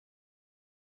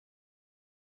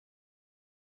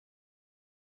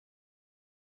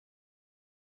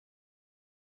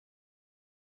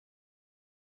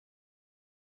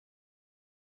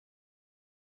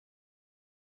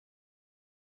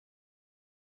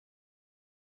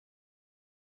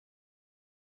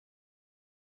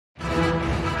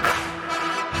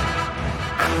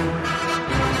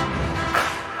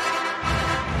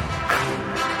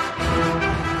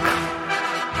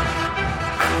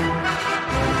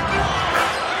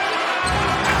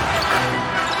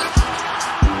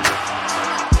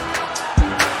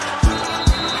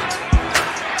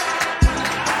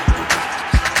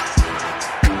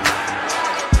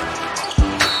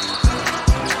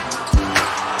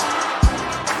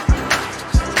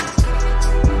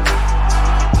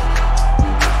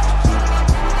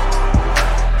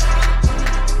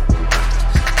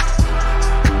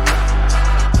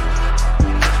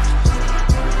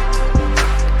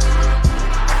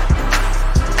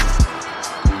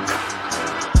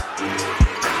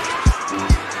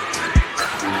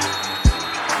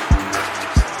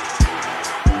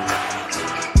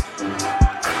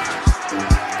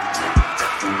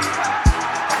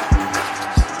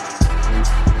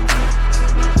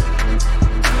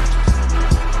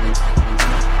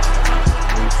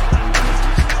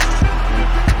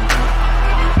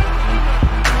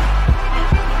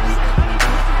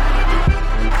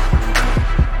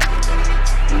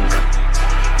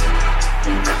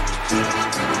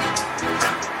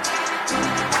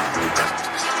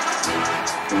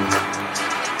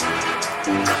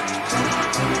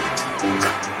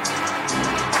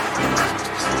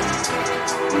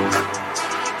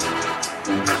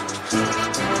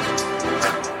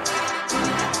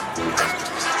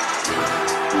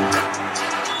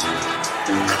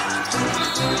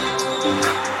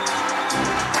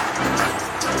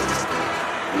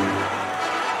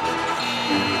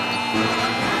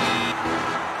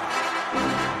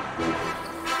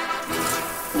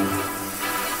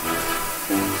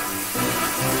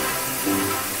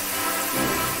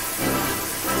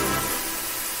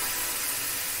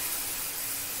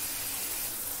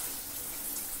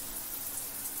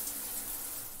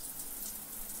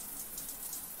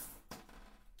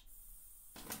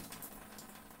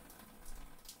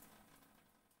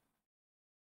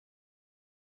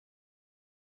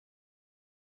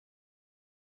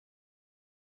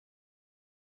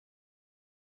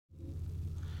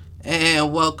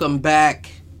And welcome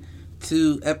back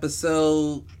to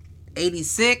episode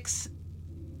 86.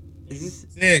 Is this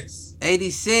 86.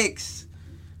 86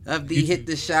 of the Hit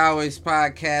the Showers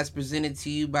podcast presented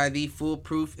to you by the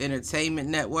Foolproof Entertainment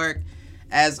Network?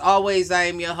 As always, I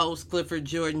am your host, Clifford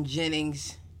Jordan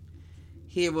Jennings,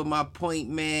 here with my point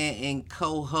man and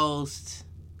co-host,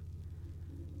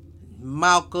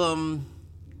 Malcolm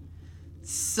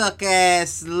Suck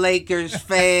Ass Lakers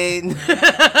fan.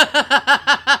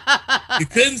 You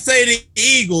couldn't say the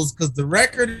Eagles because the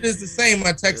record is the same.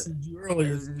 I texted you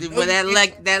earlier. But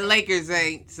that Lakers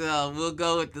ain't, so we'll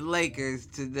go with the Lakers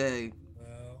today.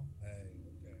 Well, hey,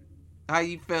 okay. How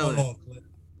you Come feeling? on, Cliff.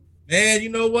 Man, you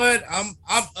know what? I'm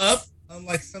up,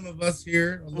 unlike some of us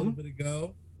here a little bit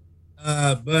ago.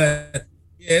 But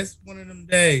yeah, it's one of them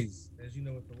days, as you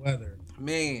know, with the weather.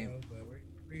 Man, But we're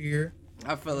here.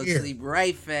 I fell asleep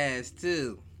right fast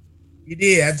too. You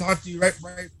did. I talked to you right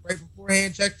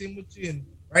beforehand, checked in with you, and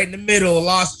right in the middle,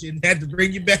 lost you, and had to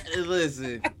bring you back.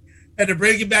 Listen, Had to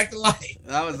bring you back to life.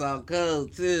 I was on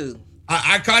cold too.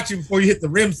 I caught you before you hit the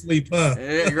REM sleep, huh?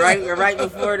 Right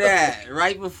before that.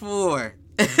 Right before.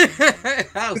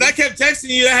 I kept texting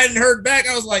you. I hadn't heard back.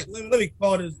 I was like, let me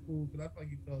call this fool because I thought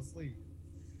you fell asleep.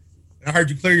 And I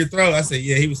heard you clear your throat. I said,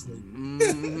 yeah, he was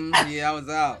sleeping. Yeah, I was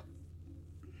out.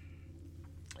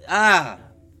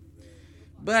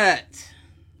 But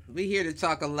we here to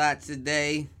talk a lot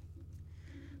today.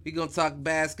 We gonna talk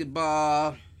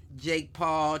basketball, Jake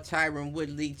Paul, Tyron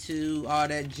Woodley too, all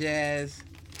that jazz.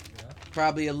 Yeah.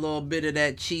 Probably a little bit of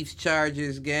that Chiefs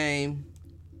Chargers game.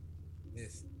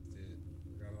 Missed it.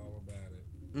 Forgot all about it.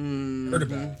 Mm-hmm. Heard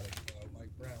about it.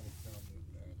 Mike Brown was telling me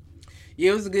about it.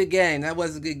 Yeah, it was a good game. That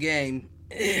was a good game.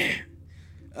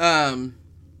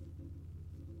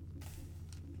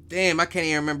 Damn, I can't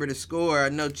even remember the score. I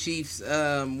know Chiefs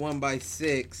won by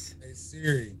 6. Hey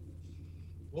Siri,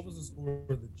 what was the score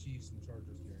of the Chiefs and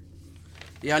Chargers game?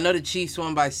 Yeah, I know the Chiefs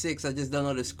won by 6. I just don't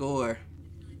know the score.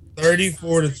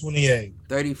 34-28.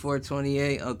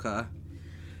 34-28. Okay.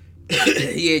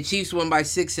 Yeah, Chiefs won by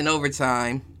 6 in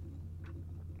overtime.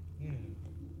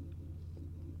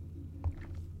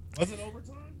 Was it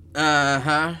overtime?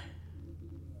 Uh-huh.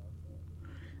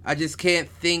 I just can't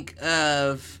think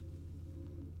of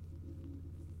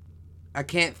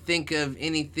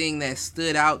anything that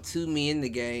stood out to me in the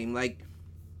game. Like,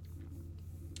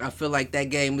 I feel like that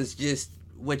game was just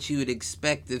what you would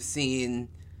expect of seeing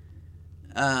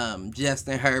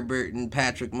Justin Herbert and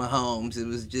Patrick Mahomes. It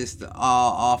was just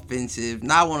all offensive.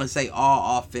 Not I want to say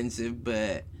all offensive,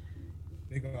 but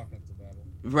Big offensive battle.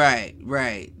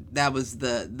 right. That was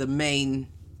the main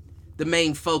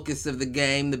focus of the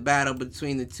game, the battle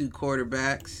between the two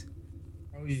quarterbacks.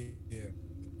 Oh yeah.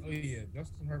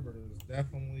 Justin Herbert is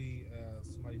definitely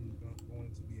somebody who's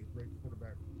going to be a great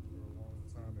quarterback for a long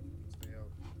time if he can stay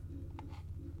healthy.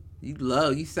 You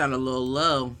low. You sound a little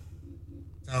low.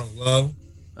 Sounds low.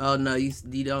 Oh no, you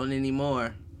don't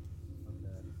anymore.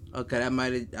 Okay. Okay, that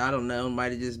might have, I don't know,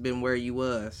 might have just been where you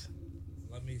was.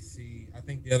 Let me see. I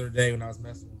think the other day when I was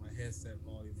messing with my headset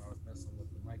volume, I was messing with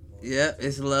the mic volume. Yep,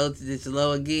 it's low. It's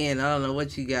low again. I don't know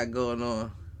what you got going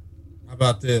on. How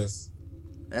about this?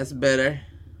 That's better.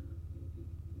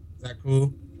 Is that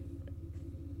cool?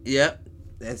 Yep,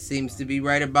 that seems to be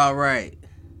right about right.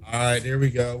 All right, there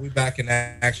we go. We back in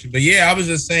action. But yeah, I was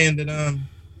just saying that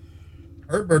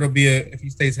Herbert will be if he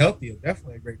stays healthy,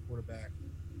 definitely a great quarterback,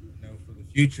 for the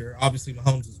future. Obviously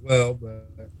Mahomes as well,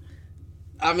 but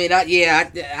I mean, I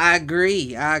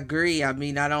agree. I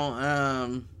mean, I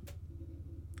don't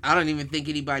even think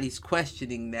anybody's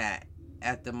questioning that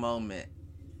at the moment.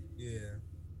 Yeah.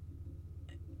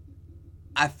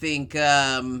 I think,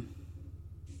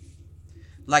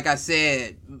 like I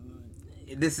said,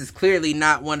 this is clearly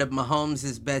not one of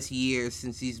Mahomes' best years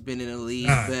since he's been in the league,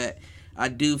 but I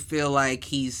do feel like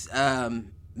he's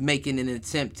making an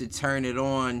attempt to turn it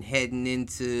on heading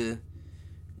into,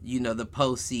 the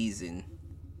postseason.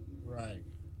 Right.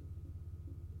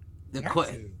 The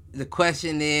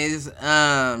question is,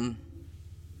 I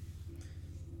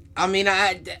mean,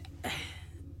 I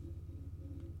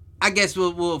guess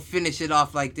we'll finish it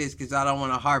off like this because I don't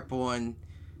want to harp on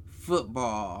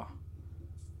football.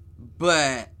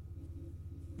 But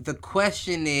the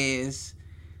question is,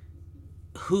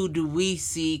 who do we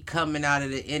see coming out of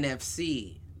the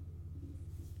NFC?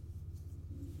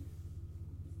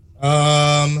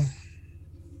 I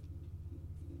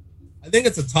think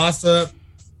it's a toss-up.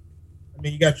 I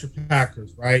mean, you got your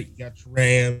Packers, right? You got your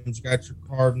Rams, you got your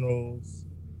Cardinals,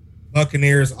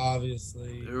 Buccaneers,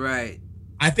 obviously. Right.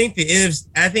 I think the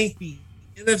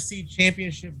NFC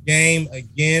Championship game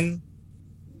again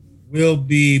will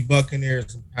be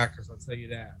Buccaneers and Packers. I'll tell you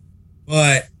that.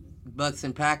 But Bucks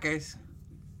and Packers.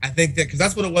 I think that because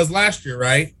that's what it was last year,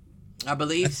 right? I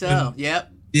believe That's so. when,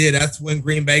 Yep. yeah, that's when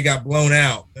Green Bay got blown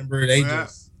out. Remember, they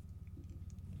just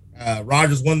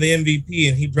Rodgers won the MVP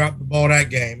and he dropped the ball that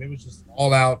game. It was just an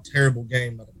all-out terrible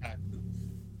game by the Packers.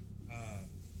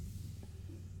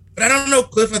 But I don't know,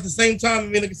 Cliff. At the same time, I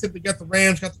mean, like I said, they got the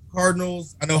Rams, got the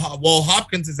Cardinals. I know. Well,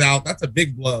 Hopkins is out. That's a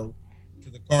big blow to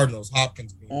the Cardinals.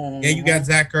 Hopkins being yeah, you got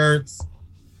Zach Ertz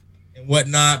and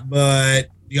whatnot, but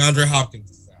DeAndre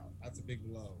Hopkins is out. That's a big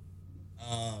blow.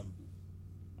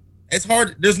 It's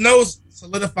hard. There's no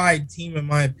solidified team, in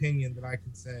my opinion, that I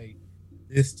can say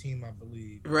this team, I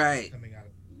believe, right, is coming out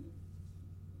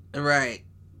of. Right.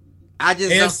 I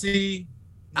just AFC.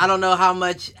 I don't know how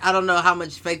much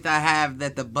faith I have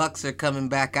that the Bucks are coming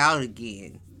back out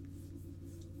again.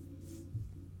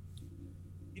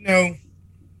 You know,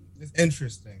 it's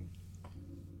interesting.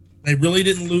 They really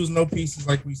didn't lose no pieces,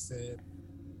 like we said.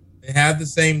 They have the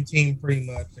same team pretty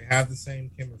much. They have the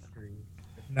same chemistry,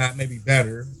 if not maybe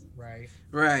better, right?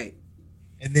 Right.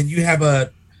 And then you have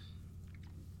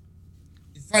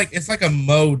it's like a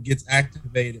mode gets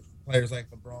activated for players like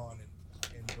LeBron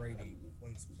and Brady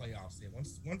once playoffs hit.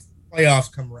 Once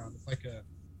playoffs come around, it's like a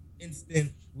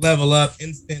instant level up,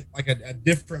 instant like a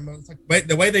different mode. It's like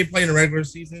the way they play in the regular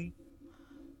season.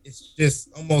 It's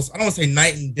just almost, I don't want to say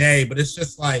night and day, but it's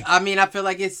just like, I mean, I feel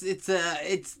like it's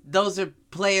those are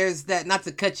players that, not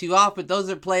to cut you off, but those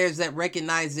are players that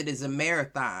recognize it as a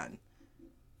marathon.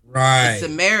 Right. It's a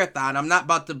marathon. I'm not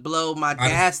about to blow my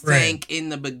gas tank in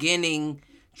the beginning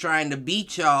trying to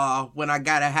beat y'all when I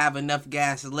gotta have enough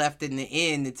gas left in the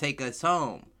end to take us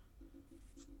home.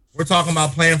 We're talking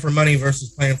about playing for money versus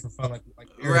playing for fun, like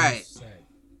right.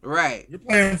 Right. You're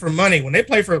playing for money. When they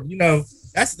play for,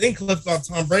 that's the thing, Cliff, about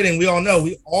Tom Brady, and we all know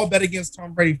we all bet against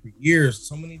Tom Brady for years,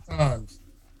 so many times,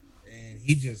 and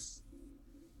he just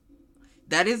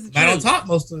that is the not truth. on top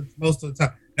most of the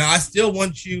time. Now, I still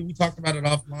want you. We talked about it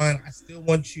offline. I still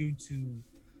want you to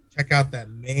check out that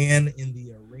Man in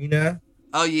the Arena.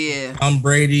 Oh yeah, Tom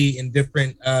Brady in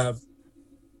different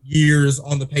years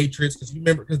on the Patriots,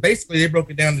 because basically they broke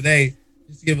it down today.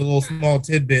 Just to give a little small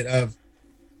tidbit of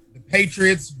the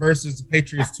Patriots versus the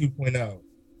Patriots 2.0.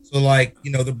 So, like, the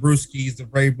Brewskis, the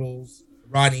Vrabels, the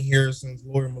Rodney Harrisons,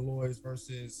 Lori Malloys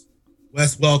versus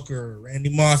Wes Welker, Randy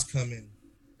Moss coming,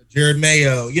 Jared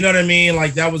Mayo. You know what I mean?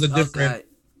 Like, that was a different. Okay.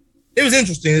 It was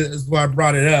interesting. Is why I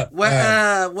brought it up.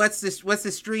 What's this? What's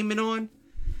it streaming on?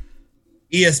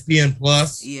 ESPN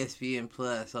Plus. ESPN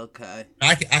Plus. Okay.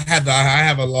 I have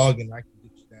a login. I can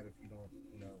get you that if you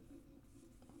don't,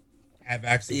 have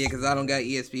access. Yeah, because I don't got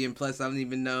ESPN Plus. I don't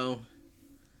even know.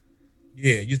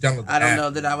 Yeah, you just download the I don't app. know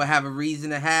that I would have a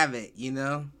reason to have it,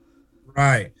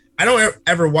 Right. I don't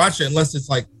ever watch it unless it's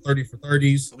like 30 for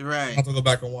 30s. Right. I'll have to go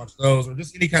back and watch those, or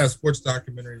just any kind of sports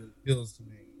documentary that appeals to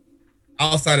me.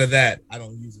 Outside of that, I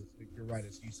don't use it. You're right,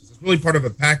 it's useless. It's really part of a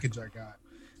package I got.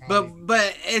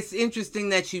 But it's interesting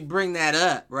that you bring that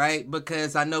up, right?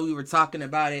 Because I know we were talking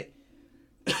about it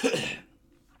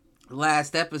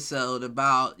last episode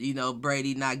about,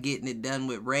 Brady not getting it done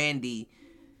with Randy.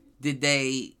 Did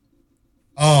they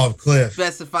Cliff,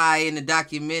 specify in the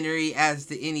documentary as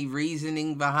to any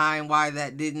reasoning behind why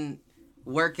that didn't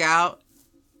work out?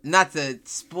 Not to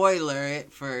spoiler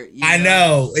it for you. I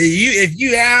know. If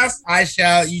you ask,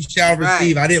 you shall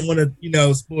receive. Right. I didn't want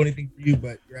to, spoil anything for you,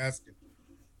 but you're asking.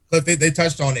 Cliff, they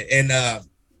touched on it. And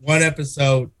one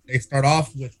episode, they start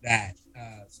off with that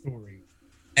story.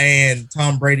 And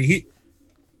Tom Brady,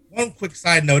 one quick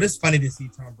side note, it's funny to see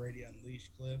Tom Brady unleashed,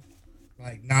 Cliff.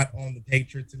 Like, not on the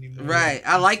Patriots anymore. Right.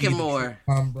 I like him more.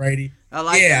 Tom Brady. I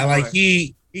like him more. Like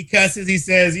he cusses. He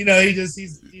says,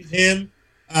 he's him.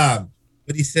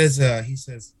 But he says,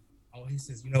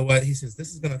 you know what? He says,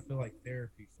 this is going to feel like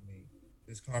therapy for me.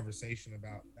 This conversation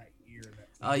about that year.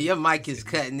 Your mic is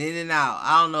cutting in and out.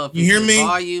 I don't know if you hear me?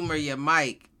 Volume or your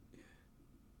mic.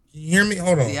 Can you hear me?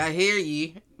 Hold on. See, I hear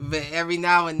you, but every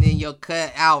now and then you'll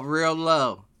cut out real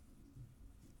low.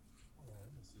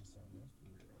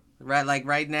 Right, like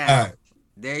right now. All right.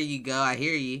 There you go. I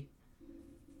hear you.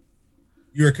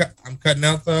 I'm cutting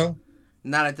out though.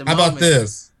 Not at the moment.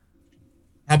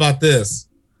 How about this?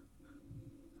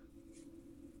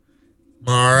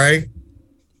 All right.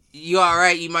 You all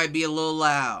right? You might be a little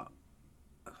loud.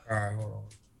 All right, hold on.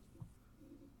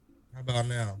 How about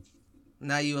now?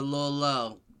 Now you a little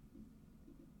low.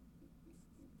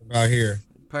 About here.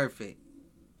 Perfect.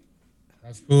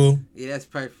 That's cool. Yeah, that's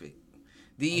perfect.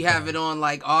 Do you have it on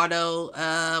like auto?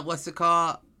 What's it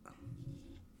called?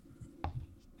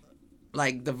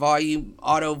 Like the volume,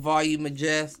 auto volume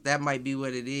adjust. That might be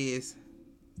what it is.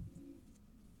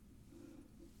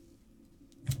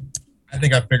 I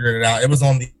think I figured it out. It was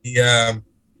on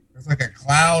there's like a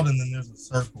cloud and then there's a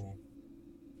circle.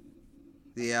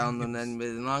 Yeah, I don't know nothing, but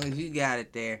as long as you got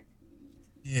it there.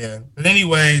 Yeah. But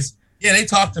anyways, yeah, they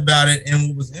talked about it, and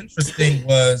what was interesting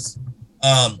was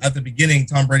at the beginning,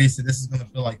 Tom Brady said this is going to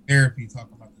feel like therapy,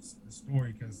 talking about this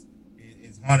story because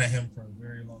it's haunted him for a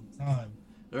very long time.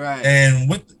 Right. And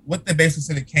what they basically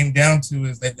said it came down to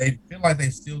is that they feel like they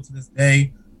still to this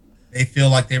day, they feel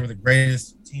like they were the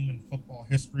greatest team in football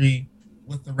history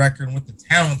with the record and with the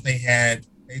talent they had.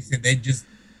 They said they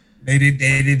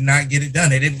did not get it done.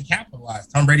 They didn't capitalize.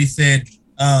 Tom Brady said,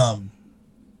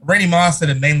 Randy Moss said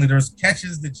it mainly there's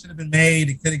catches that should have been made.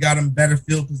 It could have got him better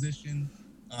field position,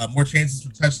 more chances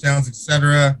for touchdowns,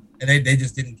 etc. And they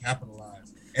just didn't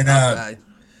capitalize. And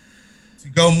to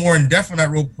go more in depth on that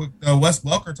real quick, though, Wes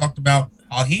Welker talked about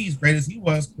how he's great as he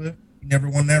was, Cliff. He never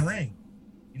won that ring.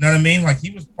 You know what I mean? Like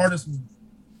he was part of some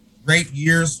great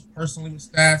years personally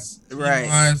with stats,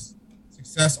 right?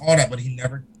 Success, all that, but he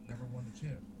never won the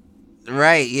chip.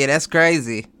 Right? Yeah, that's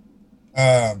crazy.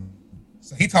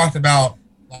 So he talked about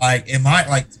like,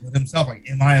 with himself, like,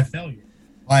 am I a failure?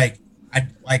 Like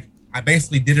I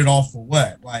basically did it all for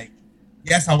what? Like,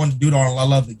 yes, I wanted to do it all. I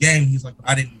love the game. He's like, but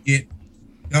I didn't get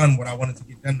done what I wanted to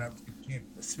get done. That was get the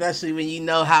champion. Especially when you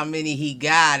know how many he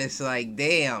got, it's like,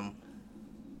 damn.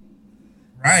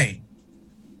 Right.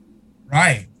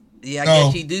 Yeah, I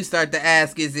guess you do start to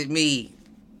ask, is it me?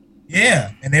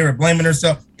 Yeah, and they were blaming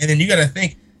themselves. And then you got to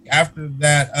think after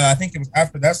that. I think it was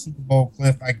after that Super Bowl,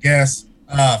 Cliff. I guess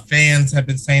fans have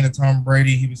been saying to Tom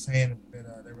Brady. He was saying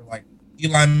that they were like,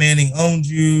 Eli Manning owned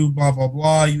you, blah blah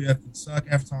blah. You effing suck,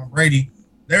 F Tom Brady.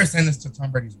 They were saying this to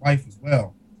Tom Brady's wife as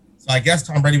well. So I guess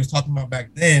Tom Brady was talking about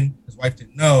back then. His wife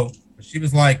didn't know, but she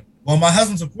was like, "Well, my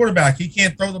husband's a quarterback. He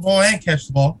can't throw the ball and catch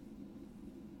the ball."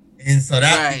 And so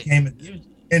that became it was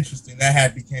interesting.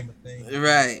 That became a thing.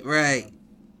 Right.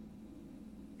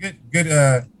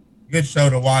 Good show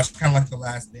to watch. Kind of like The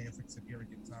Last Dance. Like if you ever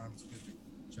get time, it's good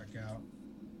to check out.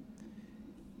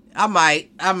 I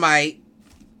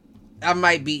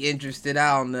might be interested.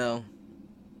 I don't know.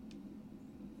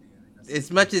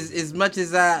 As much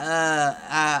as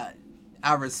I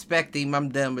respect him, I'm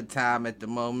done with Tom at the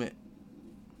moment.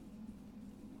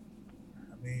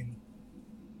 I mean,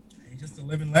 he's just a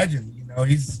living legend. You know,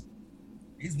 he's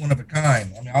one of a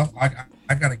kind. I mean,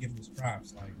 I gotta give him his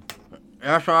props. Like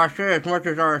that's what I said. As much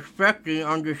as I respect him,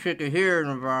 I'm just sick of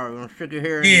hearing about him. I'm sick of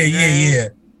hearing. Yeah.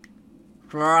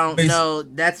 So I don't know.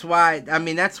 That's why. I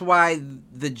mean, that's why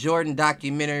the Jordan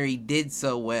documentary did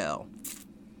so well.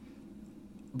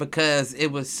 Because it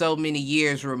was so many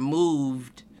years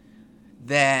removed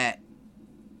that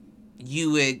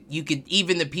you could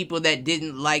even the people that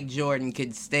didn't like Jordan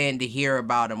could stand to hear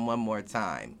about him one more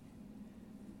time.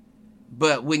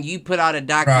 But when you put out a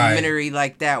documentary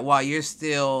like that while you're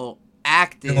still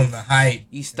active, on the height,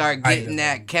 you start getting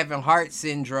that Kevin Hart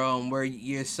syndrome where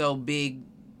you're so big,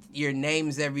 your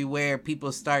name's everywhere,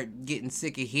 people start getting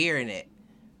sick of hearing it.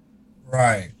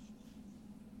 Right.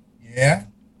 Yeah.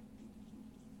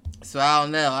 So I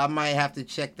don't know. I might have to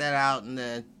check that out in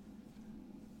a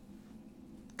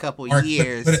couple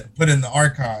years. Put in the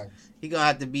archives. He gonna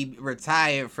have to be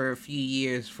retired for a few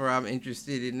years before I'm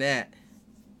interested in that.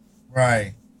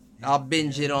 Right. I'll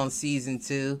binge it on season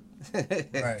 2.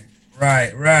 Right.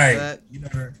 But, you know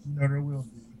there will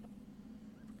be.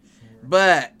 Sure.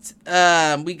 But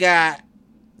we got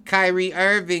Kyrie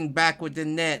Irving back with the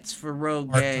Nets for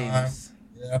road games.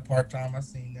 Yeah, part-time. I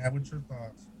seen that. What's your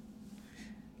thoughts?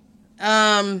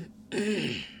 Gonna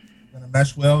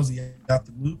mesh well? Is he out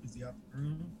the loop? Is he out the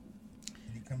groove?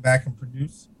 Can he come back and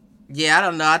produce? Yeah, I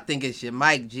don't know. I think it's your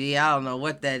mic, G. I don't know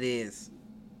what that is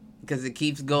because it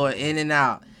keeps going in and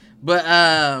out. But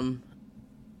I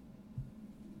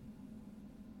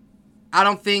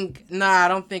don't think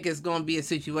it's gonna be a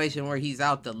situation where he's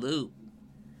out the loop.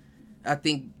 I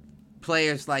think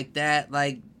players like that,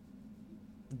 like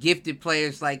gifted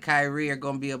players like Kyrie, are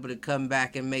going to be able to come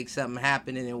back and make something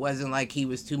happen. And it wasn't like he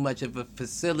was too much of a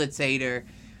facilitator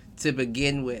to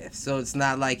begin with. So it's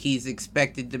not like he's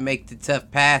expected to make the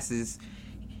tough passes.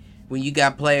 When you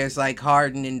got players like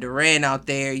Harden and Durant out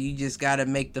there, you just got to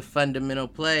make the fundamental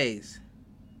plays.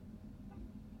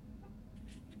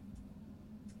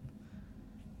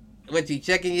 What, you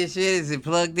checking your shit? Is it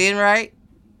plugged in right?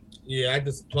 Yeah, I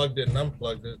just plugged it and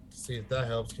unplugged it to see if that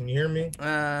helps. Can you hear me?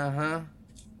 Uh-huh.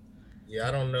 Yeah,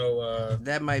 I don't know.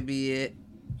 That might be it.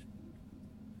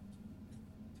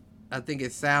 I think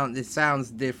it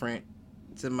sounds different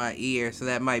to my ear, so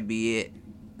that might be it.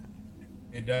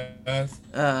 It does?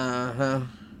 Uh-huh.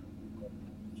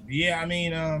 Yeah, I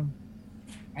mean,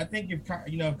 I think if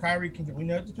if Kyrie can,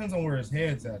 it depends on where his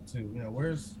head's at too.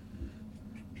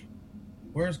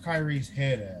 Where's Kyrie's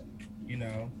head at? You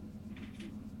know,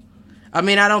 I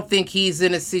mean, I don't think he's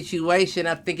in a situation.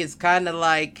 I think it's kind of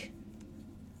like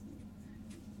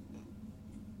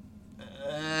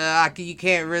you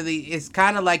can't really. It's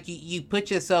kind of like you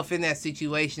put yourself in that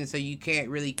situation, so you can't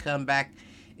really come back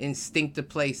and stink the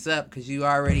place up because you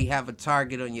already have a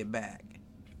target on your back.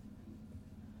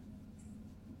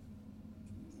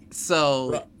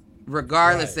 So,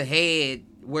 regardless right. of head,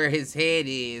 where his head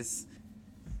is,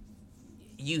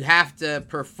 you have to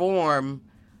perform.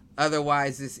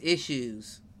 Otherwise, it's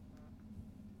issues.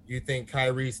 You think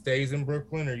Kyrie stays in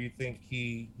Brooklyn, or you think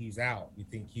he's out? You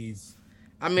think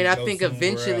I mean, he I goes think somewhere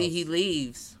eventually he else?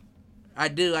 leaves. I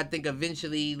do. I think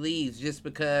eventually he leaves just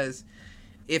because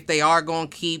if they are going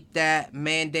to keep that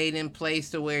mandate in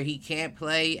place to where he can't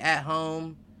play at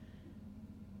home,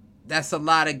 that's a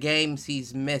lot of games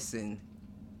he's missing.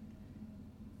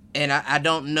 And I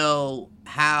don't know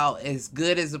how, as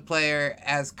good as a player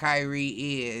as Kyrie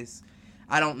is,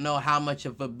 I don't know how much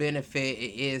of a benefit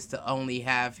it is to only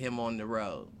have him on the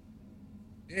road.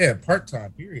 Yeah, part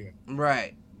time. Period.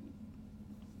 Right.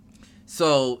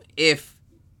 So if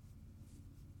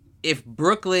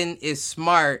Brooklyn is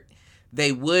smart,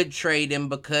 they would trade him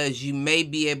because you may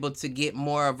be able to get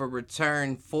more of a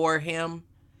return for him.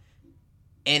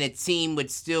 And a team would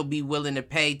still be willing to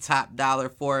pay top dollar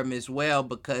for him as well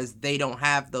because they don't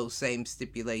have those same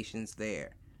stipulations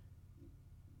there.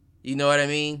 You know what I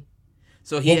mean?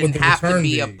 So he What would didn't the have to return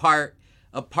be be?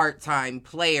 a part-time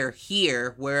player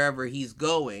here wherever he's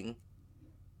going.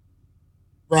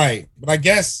 Right, but I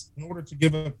guess in order to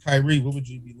give up Kyrie, what would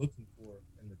you be looking for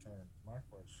in return? My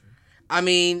question. I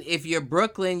mean, if you're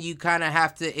Brooklyn, you kind of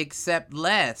have to accept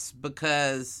less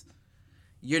because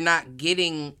you're not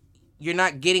getting you're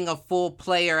not getting a full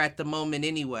player at the moment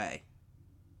anyway.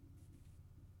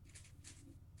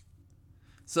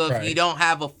 So if you Right. don't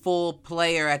have a full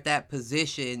player at that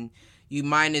position, you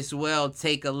might as well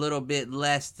take a little bit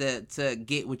less to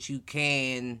get what you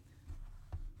can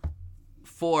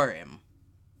for him.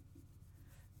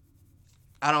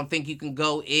 I don't think you can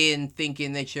go in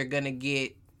thinking that you're gonna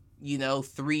get,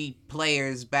 three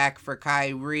players back for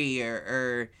Kyrie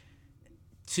or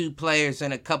two players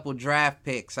and a couple draft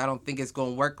picks. I don't think it's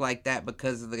gonna work like that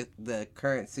because of the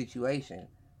current situation.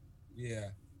 Yeah.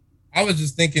 I was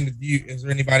just thinking, is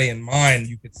there anybody in mind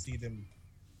you could see them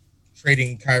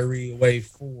trading Kyrie away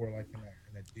for, like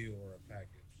in a deal or a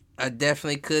package? I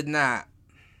definitely could not.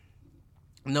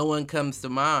 No one comes to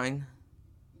mind.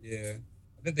 Yeah.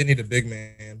 I think they need a big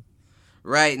man.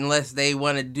 Right, unless they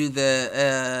want to do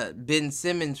the Ben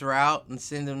Simmons route and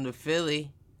send him to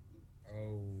Philly.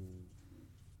 Oh,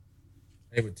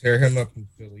 they would tear him up in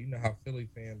Philly. You know how Philly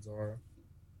fans are.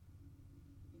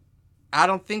 I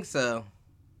don't think so.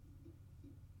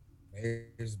 They're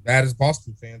as bad as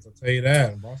Boston fans. I'll tell you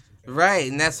that. And Boston fans Right,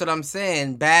 don't and like that's that. what I'm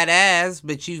saying. Badass,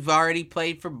 but you've already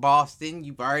played for Boston.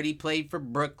 You've already played for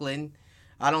Brooklyn.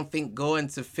 I don't think going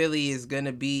to Philly is going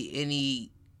to be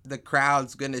any. The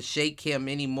crowd's going to shake him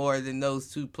any more than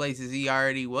those two places he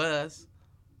already was.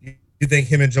 You think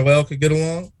him and Joel could get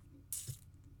along?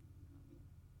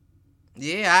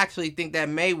 Yeah, I actually think that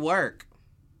may work.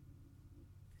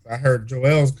 I heard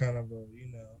Joel's kind of a,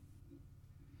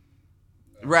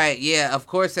 Right, yeah, of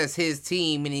course that's his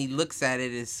team and he looks at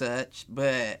it as such,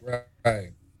 but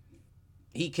right.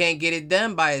 he can't get it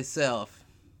done by himself.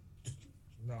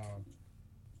 No,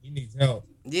 he needs help.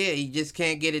 Yeah, he just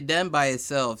can't get it done by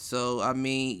himself. So I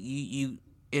mean, you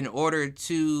in order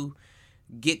to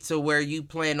get to where you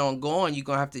plan on going, you're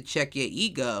gonna have to check your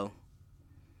ego.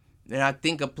 And I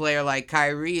think a player like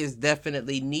Kyrie is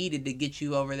definitely needed to get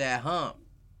you over that hump.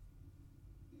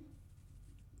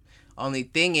 Only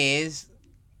thing is,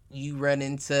 you run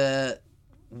into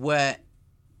what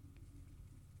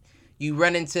you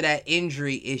run into that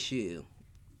injury issue.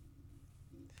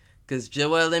 Because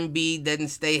Joel Embiid doesn't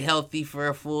stay healthy for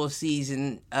a full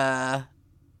season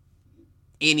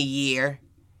in a year,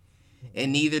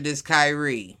 and Mm-hmm. neither does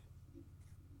Kyrie.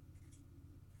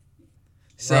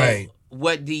 So, Right.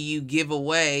 what do you give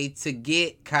away to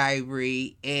get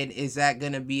Kyrie, and is that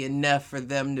going to be enough for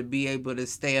them to be able to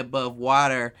stay above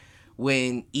water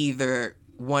when either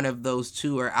one of those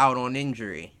two are out on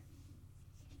injury?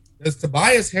 Does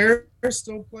Tobias Harris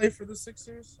still play for the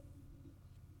Sixers?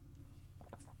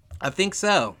 I think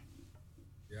so.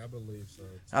 Yeah, I believe so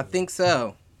I too. think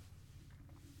so.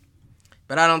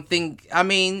 But I don't think. I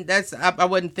mean, I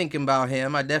wasn't thinking about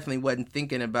him. I definitely wasn't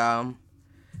thinking about him.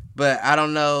 But I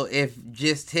don't know if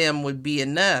just him would be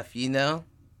enough.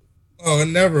 Oh, it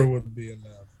never would be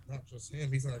enough. not just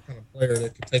him. He's not the kind of player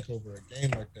that can take over a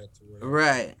game like that to where.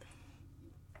 Right.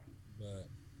 But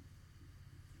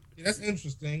yeah, that's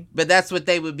interesting. But that's what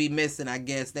they would be missing, I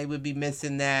guess. They would be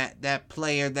missing that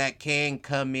player that can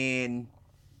come in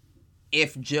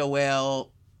if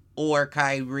Joel or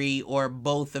Kyrie or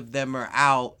both of them are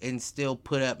out and still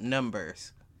put up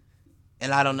numbers.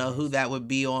 And I don't know who that would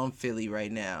be on Philly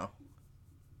right now.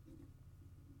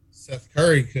 Seth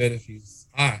Curry could if he's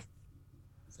hot.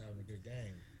 He's having a good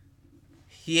game.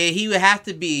 Yeah, he would have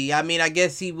to be. I mean, I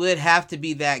guess he would have to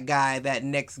be that guy, that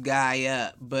next guy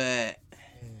up. But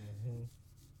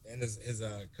and his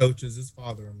coach is his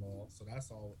father-in-law, so that's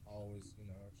always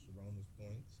extra bonus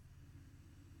points.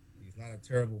 He's not a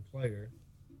terrible player.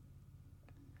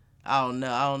 I don't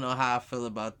know. I don't know how I feel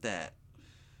about that.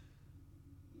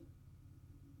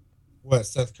 What,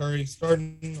 Seth Curry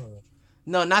starting? Or?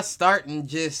 No, not starting.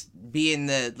 Just being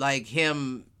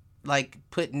him,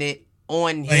 putting it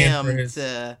on him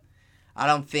to. I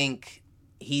don't think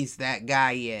he's that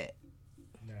guy yet.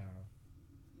 No.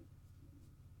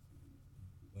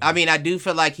 I mean, I do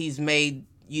feel like he's made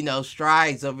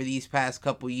strides over these past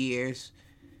couple years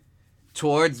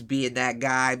towards being that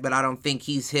guy, but I don't think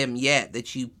he's him yet.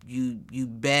 That you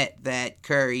bet that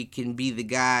Curry can be the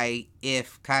guy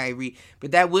if Kyrie.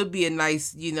 But that would be a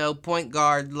nice point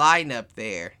guard lineup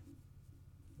there.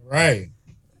 Right.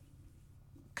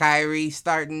 Kyrie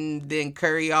starting, then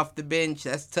Curry off the bench.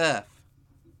 That's tough.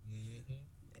 Mm-hmm.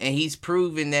 And he's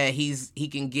proven that he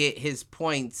can get his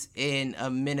points in a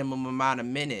minimum amount of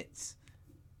minutes.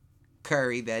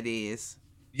 Curry, that is.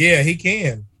 Yeah, he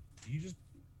can. You just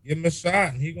give him a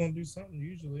shot, and he's gonna do something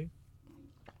usually.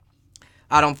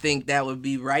 I don't think that would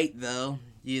be right, though.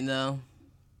 Yeah.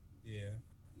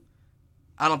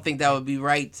 I don't think that would be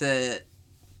right to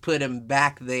put him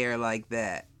back there like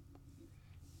that.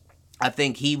 I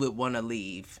think he would want to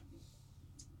leave.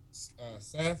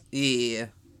 Seth? Yeah.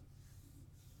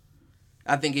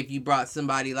 I think if you brought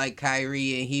somebody like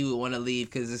Kyrie and he would want to leave,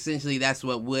 because essentially that's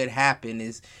what would happen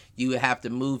is you would have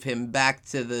to move him back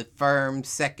to the firm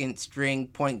second string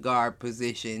point guard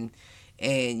position,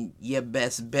 and your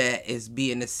best bet is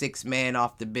being a 6-man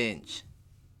off the bench.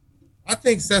 I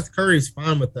think Seth Curry's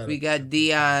fine with that. We got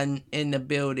Dion in the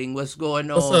building. What's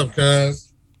going on? What's up,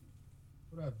 cuz?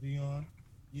 What up, Dion?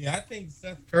 Yeah, I think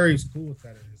Seth Curry's cool with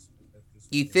that.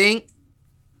 You think?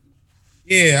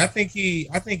 Yeah, I think he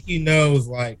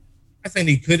knows. I think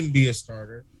he couldn't be a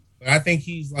starter, but I think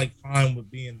he's fine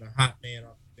with being the hot man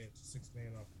off the bench,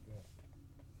 6-man off the bench.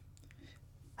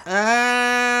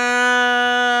 I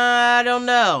don't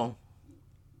know.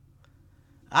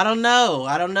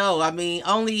 I mean,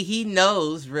 only he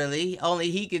knows, really.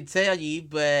 Only he can tell you,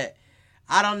 but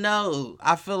I don't know.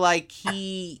 I feel like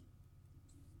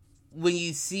when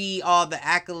you see all the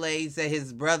accolades that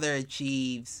his brother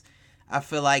achieves, I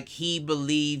feel like he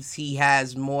believes he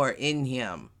has more in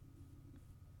him.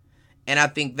 And I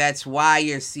think that's why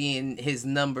you're seeing his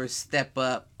numbers step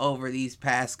up over these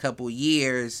past couple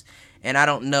years. And I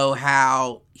don't know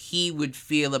how he would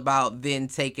feel about then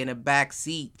taking a back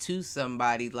seat to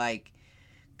somebody like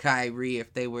Kyrie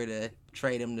if they were to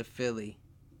trade him to Philly.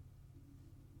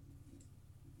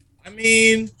 I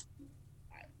mean,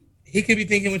 he could be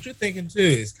thinking what you're thinking too.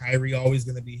 Is Kyrie always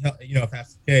going to be healthy? If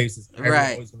that's the case, is Kyrie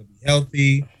always going to be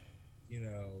healthy?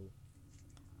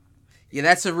 Yeah,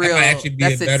 that's a real.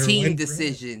 That's a team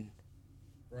decision.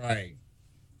 Right.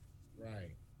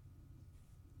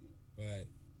 But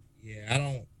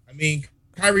yeah, I mean,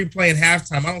 Kyrie playing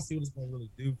halftime. I don't see what it's going to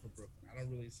really do for Brooklyn. I don't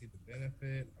really see the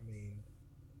benefit. I mean,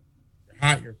 you're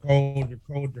hot, you're cold, you're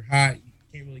cold, you're hot. You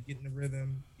can't really get in the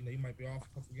rhythm. You might be off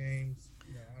a couple games.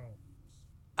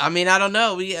 I don't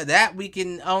know.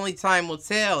 Only time will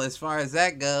tell as far as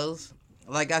that goes.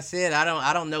 Like I said,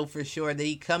 I don't know for sure that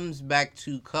he comes back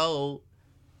too cold.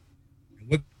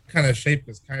 What kind of shape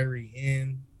is Kyrie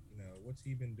in? What's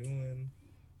he been doing?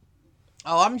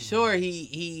 Oh, I'm sure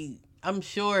he wasn't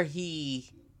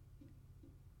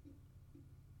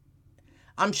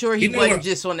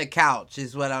just on the couch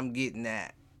is what I'm getting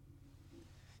at.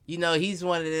 He's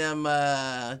one of them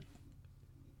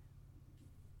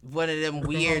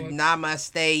weird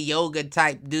namaste yoga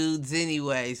type dudes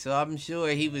anyway. So I'm sure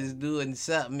he was doing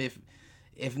something.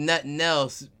 If nothing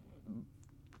else,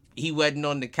 he wasn't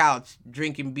on the couch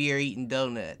drinking beer, eating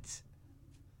donuts.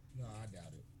 No, I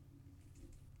doubt it.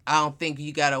 I don't think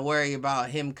you got to worry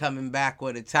about him coming back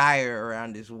with a tire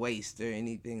around his waist or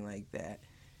anything like that.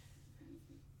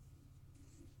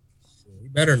 He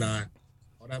better not.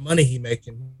 All that money he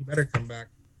making, he better come back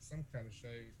some kind of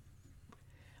shape.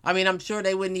 I mean, I'm sure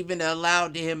they wouldn't even allow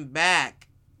him back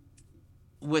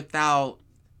without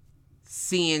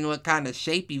seeing what kind of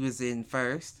shape he was in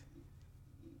first.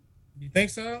 You think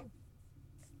so?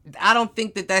 I don't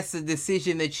think that that's a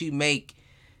decision that you make,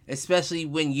 especially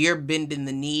when you're bending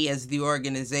the knee as the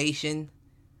organization.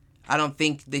 I don't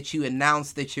think that you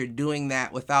announce that you're doing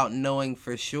that without knowing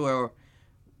for sure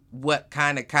what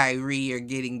kind of Kyrie you're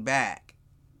getting back.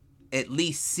 At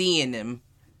least seeing him,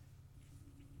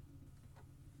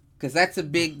 because that's a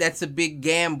big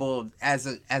gamble as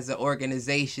an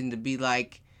organization to be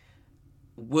like,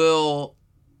 we'll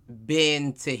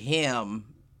bend to him,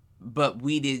 but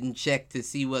we didn't check to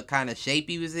see what kind of shape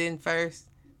he was in first.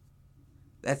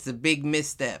 That's a big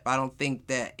misstep. I don't think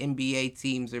that NBA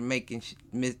teams are making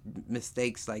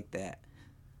mistakes like that.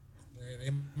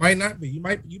 It might not be. You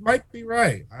might be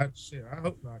right. I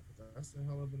hope not. Cause that's a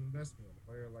hell of an investment on a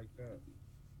player like that.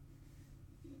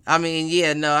 I mean,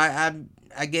 yeah, no,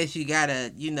 I guess you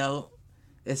gotta,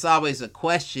 it's always a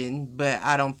question, but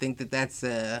I don't think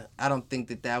I don't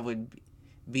think that would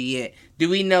be it. Do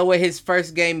we know what his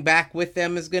first game back with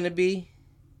them is gonna be?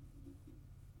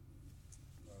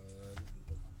 Uh,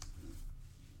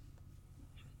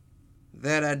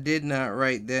 That I did not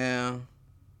write down.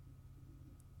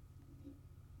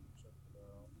 check it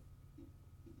out.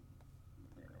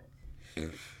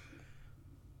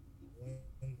 When is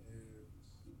Kyrie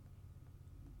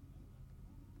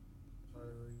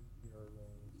Irving's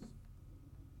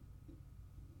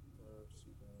first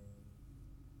game?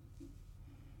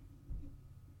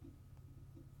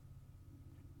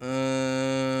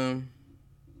 Um,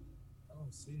 I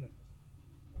don't see nothing.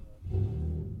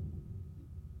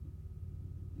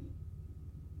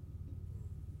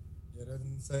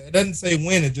 Yeah, it doesn't say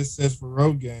when. It just says for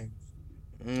road games.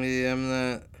 yeah,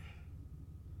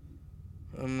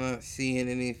 I'm not seeing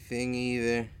anything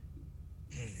either.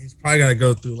 He's probably got to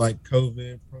go through like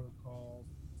COVID protocols.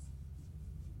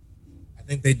 I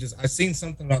think I seen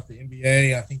something about the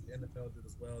NBA. I think the NFL did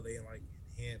as well. They like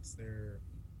enhance their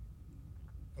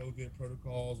COVID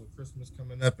protocols with Christmas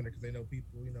coming up, and because they know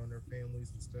people, and their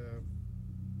families and stuff.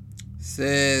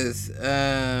 Says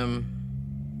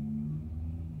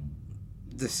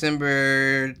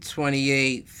December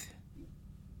 28th.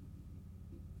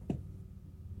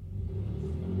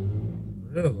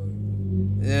 Really?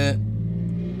 Yeah.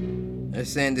 They're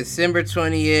saying December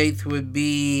 28th would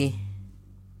be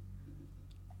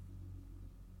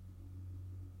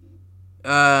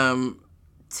 10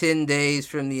 days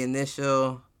from the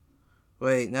initial.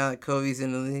 Wait, now that Kobe's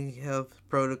in the league health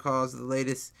protocols, the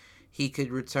latest he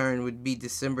could return would be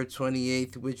December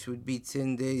 28th, which would be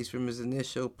 10 days from his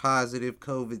initial positive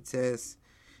COVID test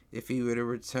if he were to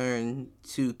return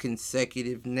 2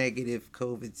 consecutive negative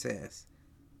COVID tests.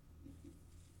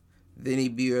 Then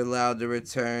he'd be allowed to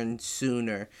return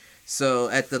sooner. So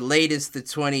at the latest, the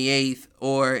 28th,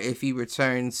 or if he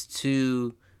returns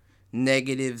 2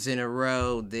 negatives in a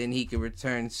row, then he could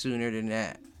return sooner than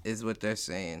that, is what they're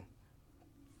saying.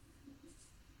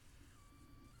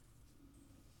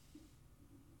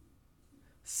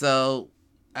 So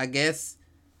I guess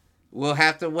we'll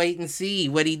have to wait and see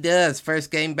what he does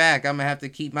first game back. I'm going to have to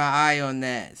keep my eye on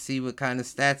that, see what kind of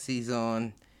stats he's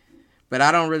on. But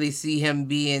I don't really see him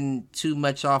being too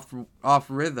much off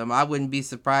rhythm. I wouldn't be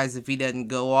surprised if he doesn't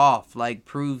go off, like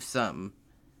prove something.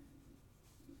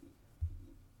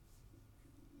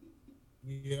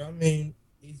 Yeah, I mean,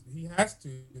 he has to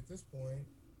at this point.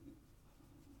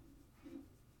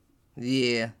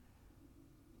 Yeah.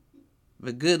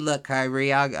 But good luck,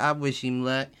 Kyrie. I wish him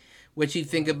luck. What you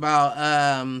think about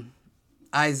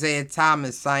Isaiah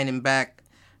Thomas signing back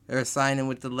or signing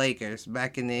with the Lakers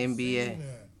back in the NBA?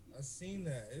 I seen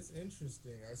that. It's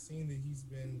interesting. I seen that he's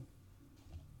been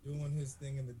doing his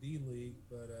thing in the D League,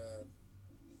 but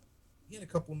he had a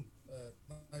couple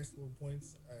nice little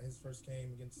points. His first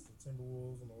game against the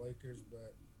Timberwolves and the Lakers,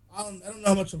 but I don't know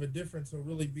how much of a difference he'll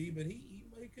really be. But he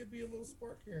could be a little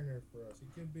spark here and there for us. He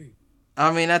could be. I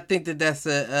mean, I think that's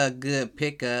a good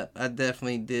pickup. I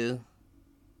definitely do.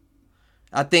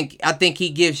 I think he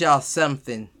gives y'all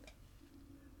something.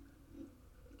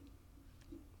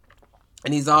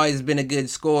 And he's always been a good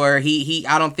scorer.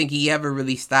 I don't think he ever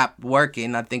really stopped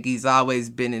working. I think he's always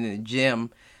been in the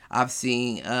gym. I've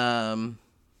seen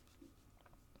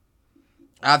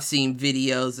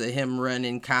videos of him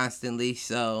running constantly,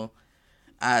 so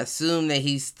I assume that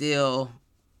he's still,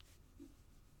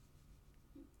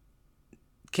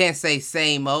 can't say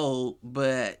same old,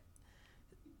 but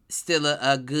still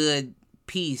a good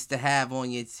piece to have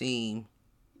on your team.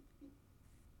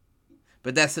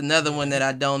 But that's another one that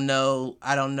I don't know.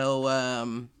 I don't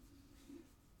know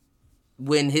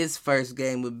when his first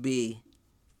game would be.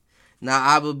 Now,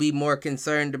 I would be more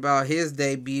concerned about his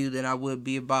debut than I would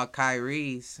be about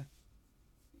Kyrie's.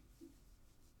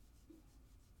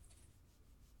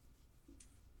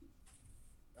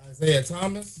 Isaiah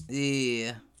Thomas.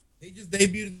 Yeah. He just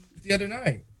debuted the other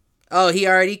night. Oh, he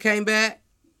already came back?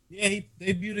 Yeah, he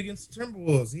debuted against the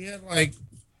Timberwolves. He had like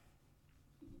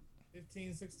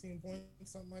 15, 16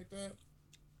 points, something like that.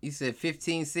 You said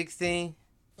 15, 16?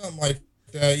 Something like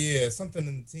that, yeah. Something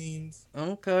in the teens.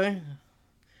 Okay.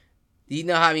 Do you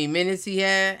know how many minutes he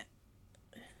had?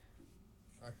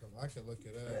 I could look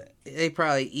it up. They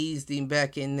probably eased him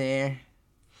back in there.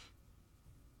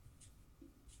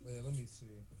 Yeah, let me see.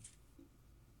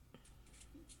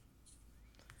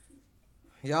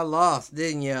 Y'all lost,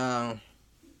 didn't y'all?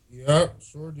 Yep,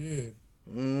 sure did.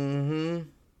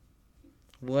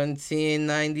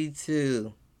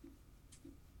 110-92.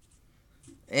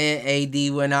 And AD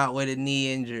went out with a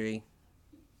knee injury.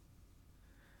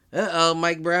 Uh-oh,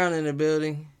 Mike Brown in the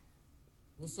building.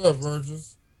 What's up,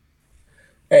 Virgis?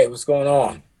 Hey, what's going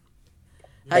on?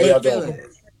 How you feeling?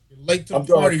 You're late to I'm the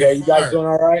doing party. okay. You guys doing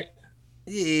all right?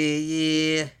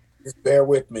 Yeah. Just bear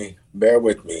with me. Bear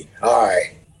with me. All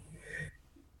right.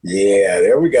 Yeah,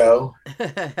 there we go.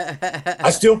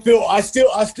 I still feel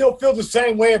the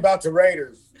same way about the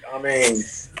Raiders. I mean,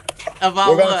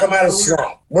 we're gonna come out of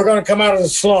slump. We're gonna come out of the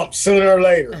slump sooner or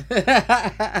later.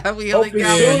 We only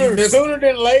got sooner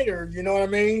than later. You know what I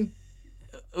mean?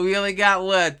 We only got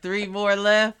what? 3 more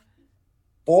left.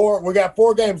 4. We got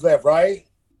 4 games left, right?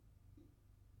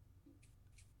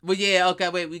 Well, yeah. Okay,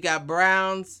 wait. We got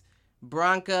Browns,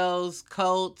 Broncos,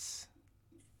 Colts.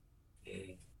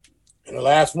 And the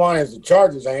last one is the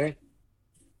Chargers, ain't it?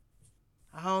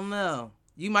 I don't know.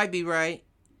 You might be right.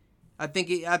 I think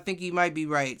you might be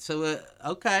right. So,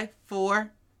 okay,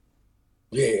 4.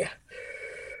 Yeah.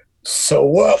 So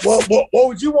what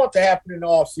would you want to happen in the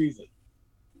off season?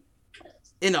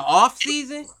 In the off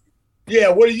season? Yeah,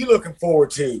 what are you looking forward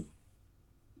to?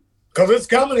 Because it's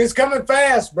coming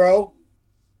fast, bro.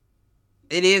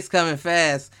 It is coming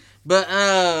fast. But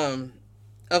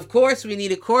of course we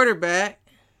need a quarterback.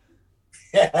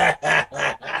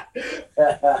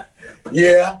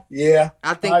 Yeah.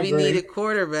 I think we need a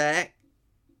quarterback.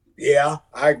 Yeah,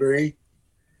 I agree.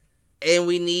 And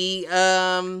we need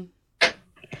some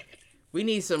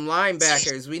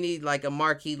linebackers. We need like a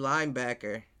marquee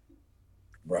linebacker.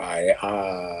 Right.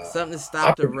 Something to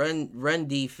stop the run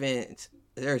defense.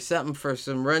 There's something for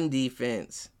some run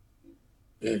defense.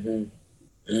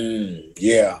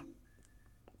 Yeah.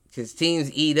 Because teams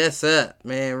eat us up,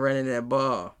 man, running that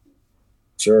ball.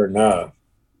 Sure enough.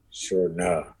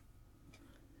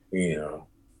 You know,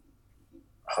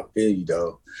 I feel you,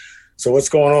 though. So what's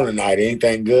going on tonight?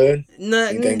 Anything good?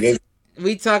 Nothing. Anything good?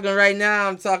 We talking right now.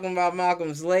 I'm talking about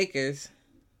Malcolm's Lakers.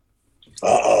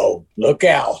 Uh-oh. Look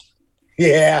out.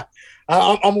 Yeah.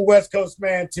 I'm a West Coast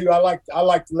man, too. I like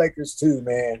the Lakers, too,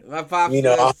 man. My pops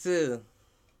does, too.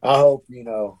 I hope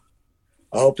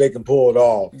they can pull it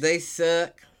off. They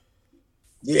suck.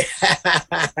 Yeah.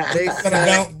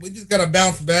 We just gotta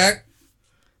bounce back.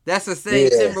 That's the same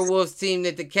Timberwolves team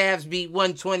that the Cavs beat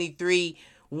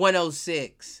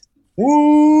 123-106.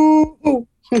 Woo!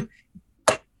 Man,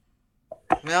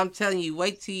 I'm telling you,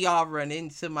 wait till y'all run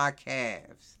into my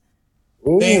Cavs.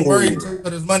 They ain't worried until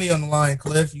there's money on the line,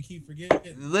 Cliff. You keep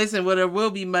forgetting. Listen, well, there will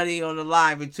be money on the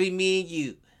line between me and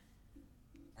you.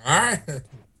 All right.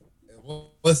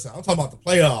 Well, listen, I'm talking about the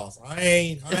playoffs. I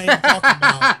ain't talking about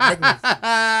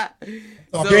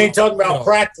regular. You ain't talking about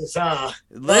practice, huh?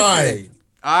 Listen. Right.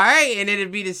 All right, and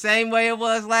it'd be the same way it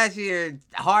was last year.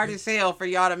 Hard as hell for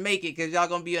y'all to make it because y'all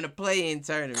going to be in a play-in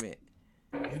tournament.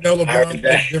 You know LeBron is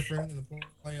different in the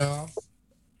playoffs.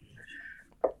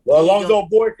 Well, as long as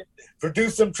old boy can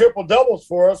produce some triple-doubles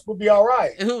for us, we'll be all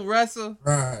right. Who, Russell?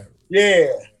 Right. Yeah.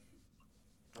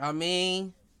 I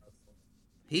mean,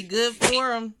 he good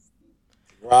for him.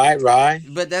 Right.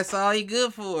 But that's all he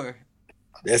good for.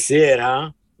 That's it,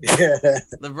 huh?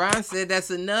 LeBron said that's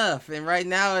enough, and right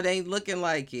now it ain't looking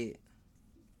like it.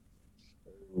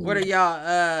 What are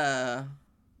y'all?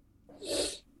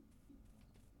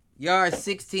 Y'all are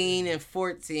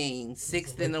 16-14,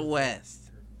 6th in the West.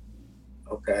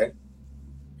 Okay.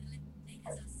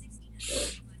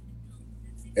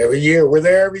 Every year, we're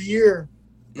there every year.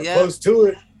 We're close to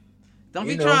it. Don't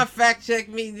be trying to fact check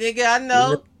me, nigga. I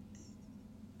know.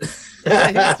 He's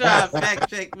trying to fact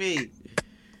check me.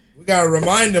 We gotta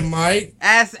remind him, Mike.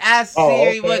 Ask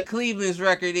Siri what Cleveland's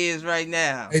record is right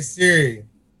now. Hey Siri,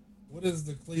 what is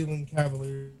the Cleveland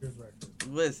Cavaliers record?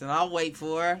 Listen, I'll wait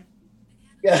for her.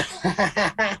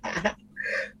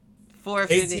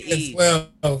 4th in the East. 12,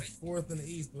 4th in the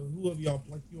East. But who have y'all,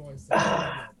 like you always say,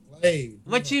 played?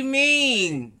 What you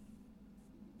mean?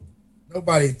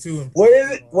 Nobody too important. What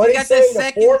is it? What They did he got say? the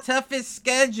second toughest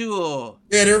schedule.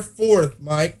 Yeah, they're fourth,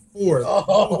 Mike. Fourth.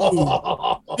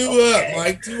 Oh. 2 up,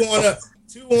 Mike. 2 on us.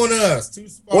 2 on us. 2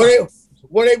 spots.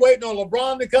 Were they waiting on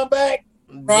LeBron to come back?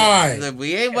 Right.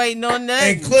 We ain't waiting on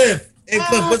nothing. And Cliff,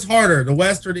 what's harder, the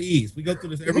West or the East? We go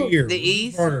through this every year. The What's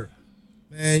East. harder?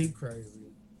 Man, you crazy.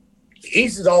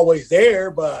 East is always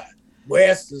there, but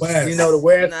West is, you know, the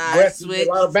West. Nah, West is a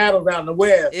lot of battles out in the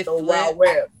West. It So flipped. Wild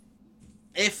West.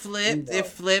 It flipped. You know. It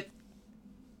flipped.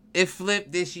 It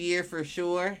flipped this year for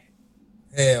sure.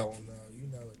 Hell no, you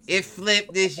know it. It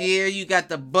flipped this year. You got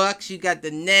the Bucks. You got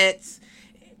the Nets.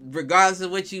 Regardless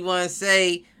of what you want to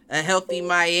say, a healthy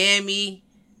Miami.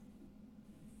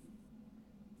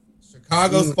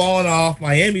 Chicago's falling off.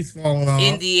 Miami's falling off.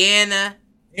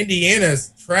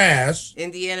 Indiana's trash.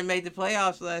 Indiana made the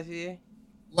playoffs last year.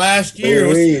 Last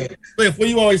year, Cliff, what do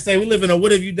you always say? We live in a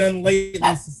what have you done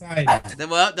lately society.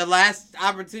 Well, the last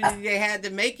opportunity they had to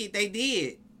make it, they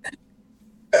did.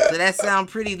 So that sounds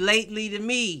pretty lately to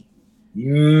me.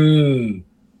 Who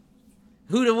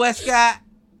the West got?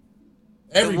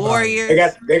 Everybody. The Warriors.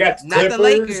 They got the not Clippers. the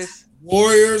Lakers.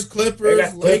 Warriors,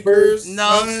 Clippers, Lakers,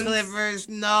 No, Suns, Clippers,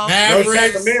 no.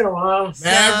 Mavericks,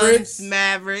 Suns,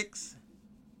 Mavericks.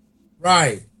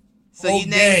 Right. So you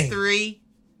named 3.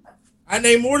 I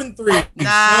named more than 3.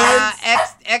 Nah,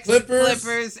 Suns, X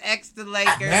Clippers, X the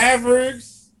Lakers.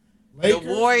 Mavericks. Lakers. The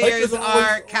Warriors Lakers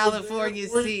are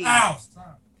California's team.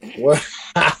 What?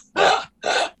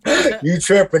 You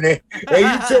tripping it? Hey,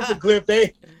 you tripping, Cliff?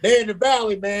 They in the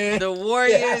valley, man. The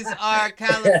Warriors are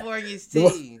California's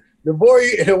team. The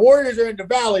Warriors are in the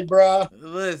valley, bro.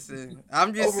 Listen,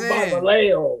 I'm just Over saying. by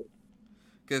Vallejo.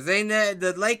 Cause ain't that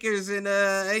the Lakers and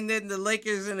the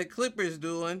Lakers and the Clippers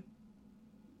doing?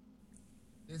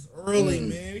 It's early,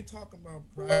 man. We talking about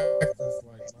practice,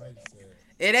 like Mike said.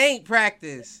 It ain't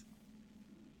practice.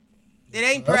 It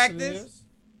ain't practice.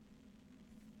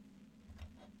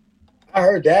 I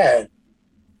heard that.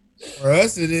 For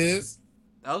us, it is.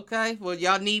 Okay, well,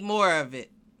 y'all need more of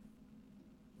it.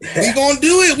 We gonna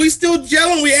do it. We still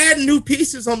gelling. We adding new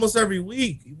pieces almost every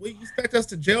week. We expect us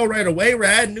to gel right away. We're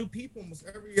adding new people almost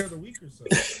every other week or so.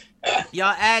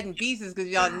 Y'all adding pieces because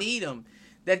y'all need them.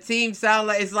 That team sound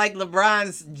like it's like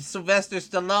LeBron's Sylvester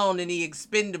Stallone in The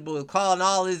Expendables, calling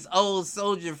all his old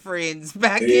soldier friends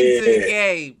back into the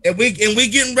game. And we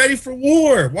getting ready for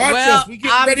war. Watch us. We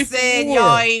getting ready for war. I'm saying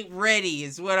y'all ain't ready.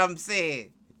 Is what I'm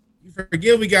saying. You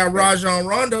forget we got Rajon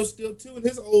Rondo still too in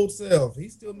his old self. He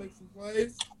still makes some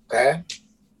plays. Okay.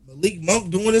 Malik Monk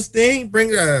doing his thing.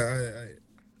 Bring a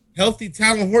healthy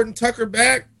Talon Horton Tucker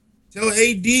back. Tell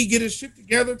AD get his shit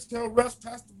together. Tell Russ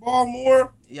pass the ball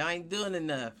more. Y'all ain't doing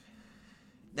enough.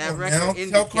 That record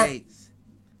indicates.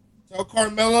 Tell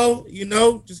Carmelo,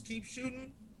 just keep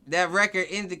shooting. That record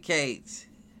indicates.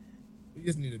 We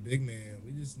just need a big man.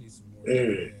 We just need some more big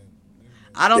man.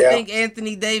 I don't think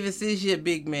Anthony Davis is your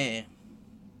big man.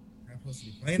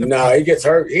 No, he gets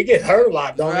hurt. He gets hurt a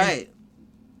lot, don't he? Right.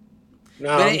 No,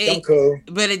 I'm cool.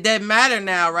 But it doesn't matter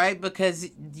now, right? Because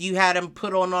you had him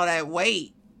put on all that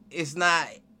weight. It's not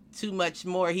too much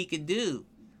more he could do.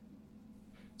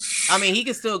 I mean, he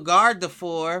can still guard the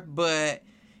 4, but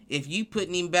if you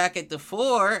putting him back at the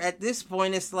 4, at this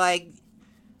point, it's like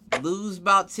lose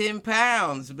about 10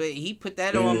 pounds. But he put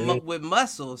that on with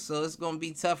muscle, so it's going to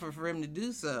be tougher for him to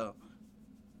do so.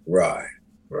 Right.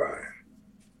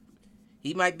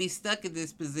 He might be stuck in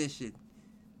this position.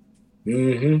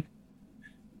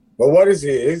 But what is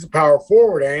he? He's a power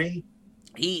forward, ain't he?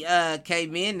 He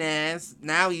came in as,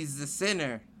 now he's the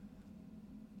center.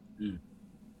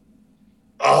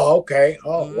 Oh, okay.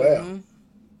 Oh, well.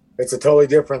 It's a totally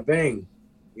different thing,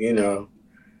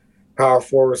 Power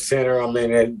forward, center. I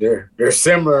mean, they're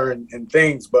similar in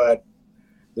things, but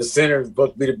the center is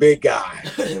supposed to be the big guy.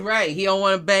 Right. He don't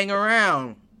want to bang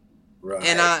around. Right.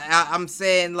 And I'm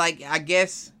saying, like, I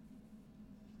guess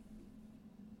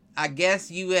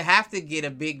you would have to get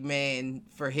a big man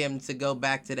for him to go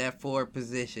back to that 4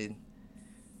 position.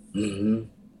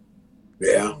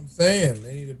 Yeah. I'm saying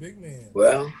they need a big man.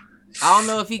 Well, I don't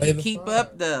know if he can keep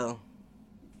up though.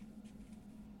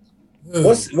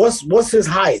 What's his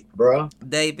height, bro?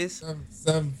 Davis.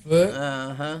 7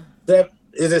 foot.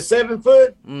 Is it 7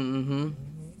 foot?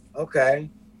 Okay.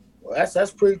 Well,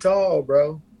 that's pretty tall,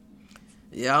 bro.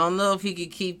 Yeah, I don't know if he can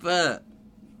keep up.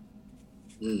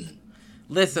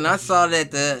 Listen, I saw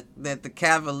that the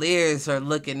Cavaliers are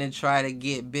looking to try to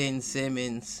get Ben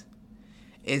Simmons.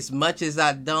 As much as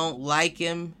I don't like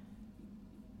him,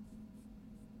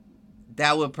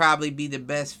 that would probably be the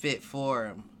best fit for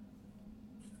him.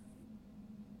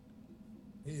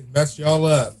 He messed y'all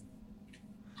up.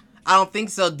 I don't think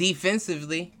so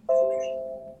defensively.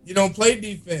 You don't play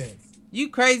defense. You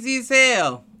crazy as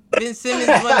hell. Ben Simmons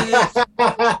one of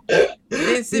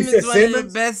the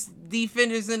best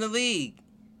defenders in the league.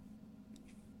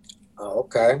 Oh,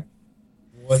 okay.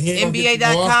 Well,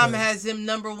 NBA.com has him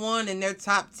number 1 in their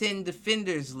top 10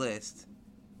 defenders list.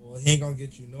 Well, he ain't gonna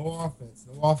get you no offense,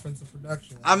 no offensive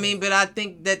production. I mean, but I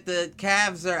think that the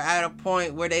Cavs are at a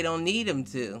point where they don't need him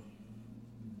to.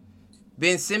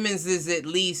 Ben Simmons is at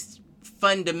least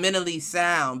fundamentally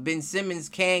sound. Ben Simmons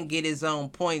can get his own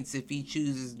points if he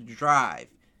chooses to drive.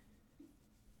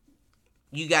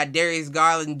 You got Darius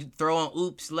Garland throwing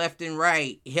oops left and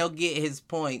right. He'll get his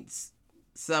points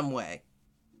some way.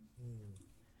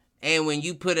 And when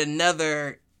you put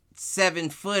another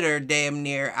 7-footer damn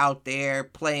near out there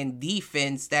playing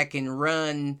defense that can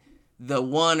run the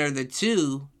 1 or the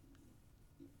 2,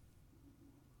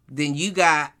 then you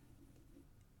got,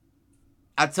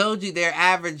 I told you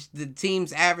the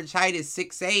team's average height is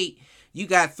 6'8". You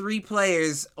got 3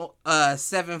 players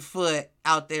 7 foot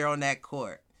out there on that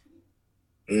court.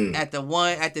 At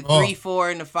the 3, 4,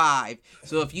 and the 5.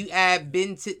 So if you add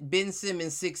Ben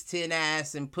Simmons 6'10"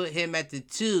 ass and put him at the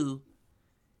 2,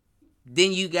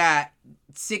 then you got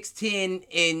 6'10"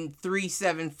 and 3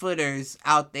 7-footers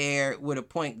out there with a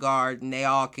point guard, and they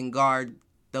all can guard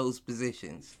those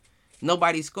positions.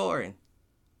 Nobody's scoring.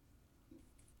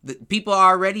 The people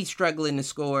are already struggling to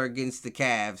score against the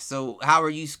Cavs. So how are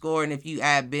you scoring if you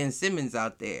add Ben Simmons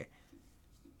out there?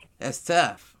 That's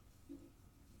tough.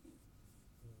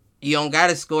 You don't got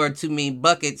to score too many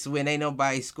buckets when ain't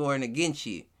nobody scoring against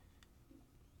you.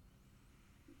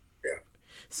 Yeah.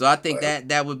 So I think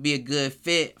that would be a good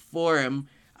fit for him.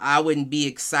 I wouldn't be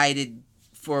excited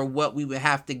for what we would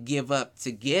have to give up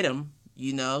to get him,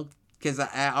 because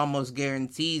I almost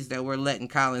guarantees that we're letting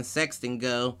Colin Sexton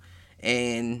go.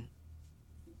 And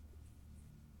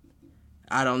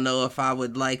I don't know if I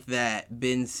would like that,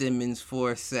 Ben Simmons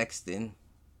for Sexton.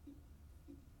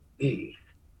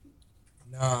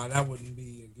 Nah, that wouldn't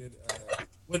be a good.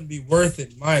 Wouldn't be worth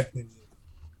it, in my opinion.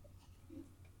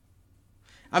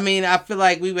 I mean, I feel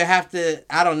like we would have to.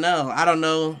 I don't know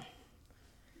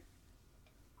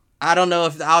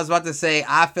if I was about to say.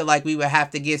 I feel like we would have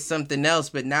to get something else.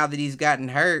 But now that he's gotten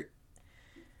hurt,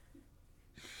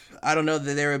 I don't know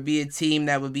that there would be a team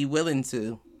that would be willing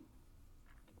to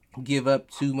give up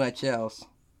too much else.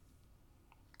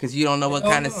 Because you don't know what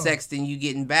kind of Sexton you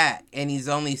getting back, and he's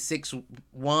only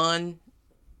 6'1".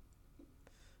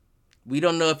 We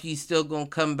don't know if he's still going to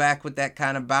come back with that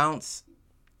kind of bounce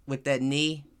with that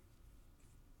knee.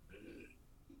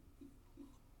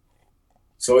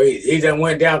 So he done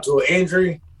went down to an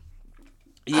injury?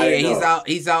 Yeah,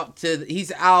 he's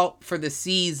out for the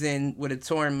season with a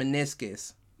torn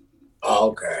meniscus. Oh,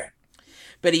 okay.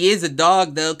 But he is a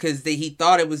dog, though, because he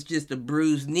thought it was just a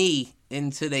bruised knee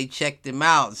until they checked him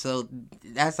out. So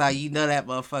that's how you know that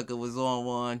motherfucker was on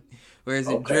one. Whereas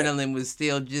adrenaline was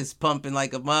still just pumping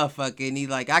like a motherfucker. And he's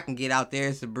like, I can get out there.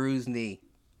 It's a bruised knee.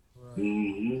 Right.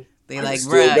 Mm-hmm. They like,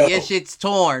 bruh, your shit's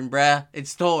torn, bruh.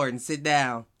 It's torn. Sit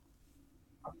down.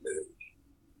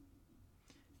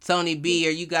 Tony B,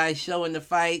 are you guys showing the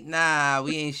fight? Nah,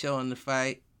 we ain't showing the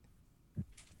fight.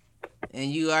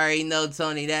 And you already know,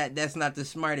 Tony, that's not the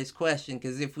smartest question.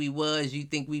 Because if we was, you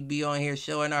think we'd be on here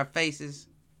showing our faces?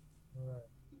 Right.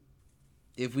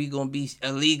 If we gonna be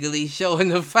illegally showing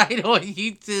the fight on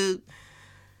YouTube?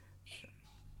 Hit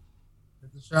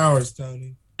the showers,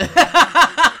 Tony. But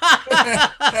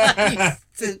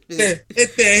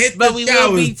we showers,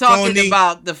 will be talking Tony.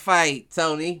 about the fight,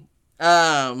 Tony.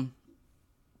 I'm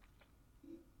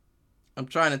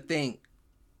trying to think.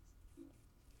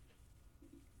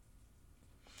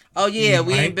 Oh yeah,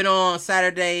 we ain't been on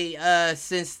Saturday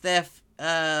since Steph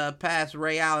passed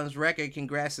Ray Allen's record.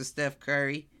 Congrats to Steph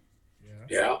Curry.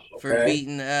 Yeah. For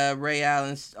beating Ray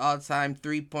Allen's all-time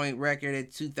three-point record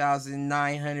at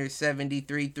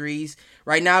 2,973 threes.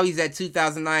 Right now he's at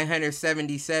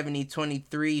 2,977. He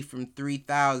 23 from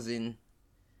 3,000.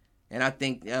 And I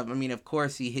think, of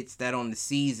course he hits that on the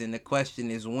season. The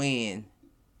question is when.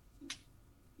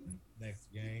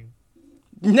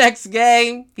 Next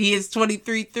game, he hits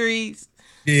 23 threes.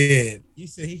 Yeah, you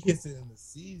said he hits it in the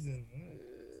season.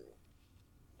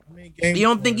 You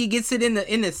don't think he gets it in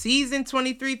the season,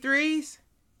 23 threes?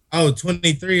 Oh,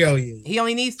 23, oh yeah. He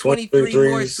only needs 23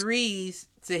 more threes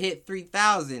to hit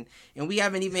 3,000. And we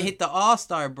haven't even hit the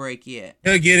All-Star break yet.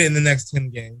 He'll get it in the next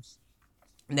 10 games.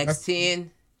 Next 10?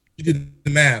 You do the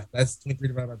math. That's 23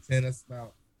 divided by 10. That's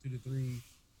about 2 to 3.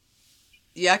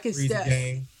 Yeah, I can see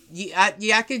game.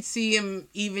 I could see him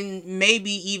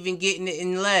maybe even getting it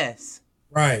in less.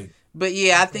 Right. But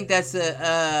yeah, I think that's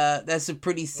a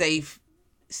pretty safe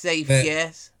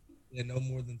guess. Yeah, no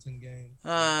more than 10 games.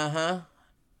 Uh-huh.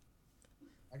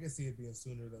 I can see it being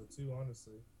sooner though, too.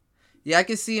 Honestly. Yeah, I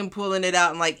can see him pulling it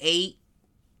out in like 8.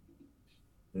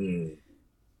 Because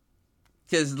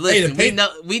listen,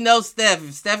 we know Steph.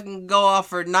 If Steph can go off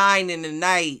for 9 in the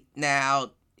night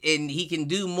now, and he can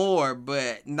do more,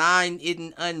 but 9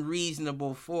 isn't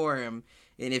unreasonable for him.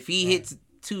 And if he hits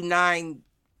 2-9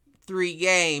 3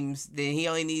 games, then he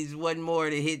only needs one more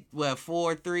to hit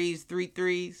 4 threes, 3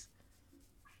 threes.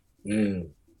 Yeah.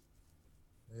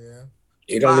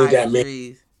 You don't need that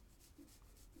many.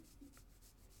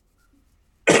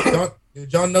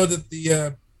 Did y'all know that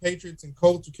the Patriots and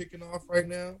Colts are kicking off right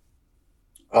now?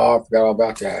 Oh, I forgot all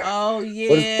about that. Oh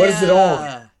yeah. What is it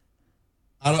on?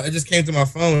 I don't. It just came to my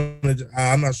phone.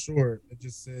 I'm not sure. It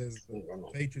just says the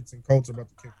Patriots and Colts are about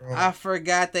to kick off. I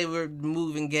forgot they were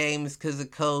moving games because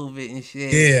of COVID and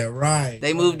shit. Yeah, right.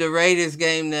 They moved the Raiders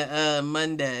game to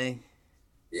Monday.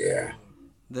 Yeah.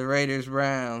 The Raiders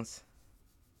Browns.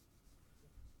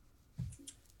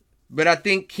 But I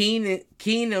think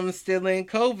Keenum's still in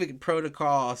COVID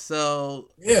protocol. So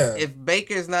if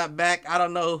Baker's not back, I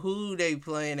don't know who they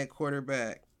playing at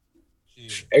quarterback.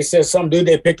 They said some dude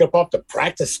they picked up off the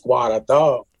practice squad, I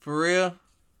thought. For real?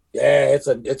 Yeah,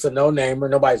 it's a no-namer.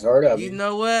 Nobody's heard of him. You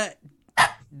know what?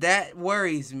 That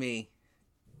worries me.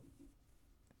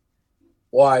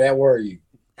 Why? That worry you?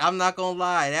 I'm not going to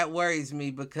lie. That worries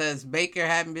me because Baker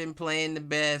haven't been playing the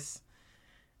best.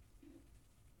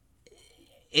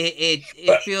 It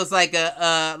feels like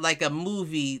a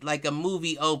movie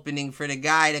opening for the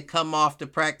guy to come off the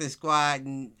practice squad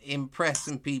and impress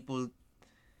some people.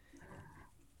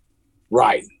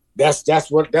 Right.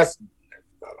 Nobody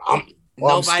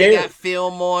got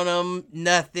film on him.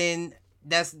 Nothing.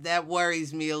 That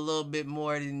worries me a little bit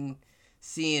more than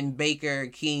seeing Baker or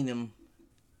Keenum.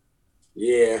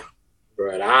 Yeah,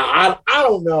 but I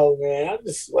don't know, man. I'm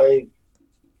just like,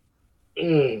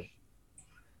 They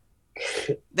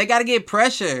got to get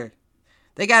pressure.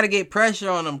 They got to get pressure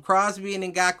on them. Crosby and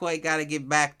Ngakoue got to get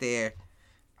back there.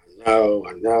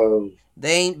 I know.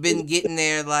 They ain't been getting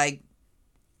there like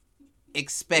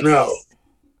expected.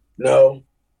 No.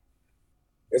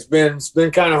 It's been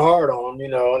kind of hard on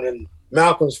them, And then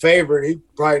Malcolm's favorite, he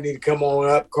probably need to come on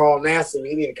up. Carl Nassib,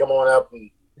 he need to come on up and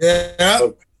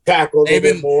tackle a little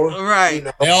bit more. Right.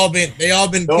 They all been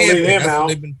Don't leave him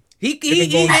out. He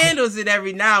handles it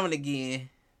every now and again.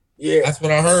 Yeah, that's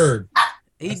what I heard.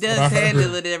 He does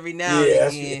handle it every now and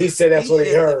again. He said that's what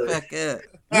he heard. The fuck up.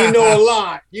 You know a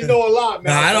lot. You know a lot,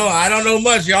 man. No, I don't know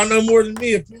much. Y'all know more than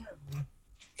me. I'm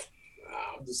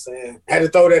just saying. Had to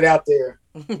throw that out there.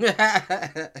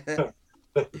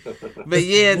 But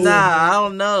yeah, I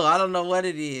don't know. I don't know what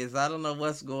it is. I don't know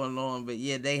what's going on. But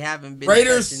yeah, they haven't been.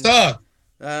 Raiders suck.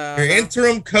 Your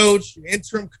interim coach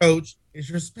is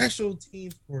your special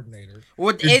teams coordinator.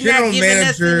 Well, they're not giving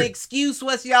us an excuse.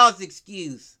 What's y'all's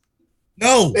excuse?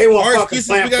 No, they want our excuse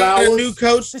is we got a new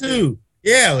coach too.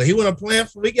 Yeah, he want to plant.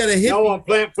 We got to hit. Y'all want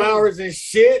plant flowers and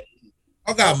shit.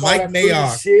 I got Mike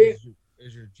Mayock as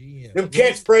your GM. Them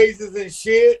catchphrases and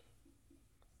shit.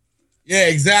 Yeah,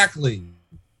 exactly.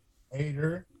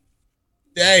 Hater.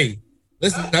 Hey,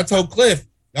 listen, I told Cliff,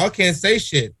 y'all can't say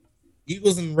shit.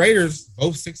 Eagles and Raiders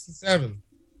both 6-7.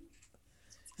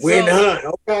 We're in the hunt.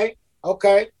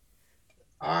 Okay.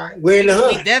 All right. We're in the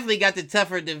hunt. We definitely got the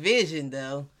tougher division,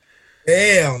 though.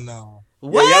 Hell no.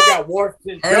 What? Yeah, y'all got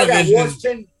Washington.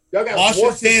 Y'all got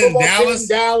Washington,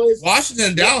 Dallas. Washington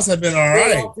and Dallas have been all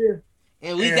right.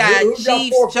 And we got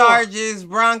Chiefs, Chargers,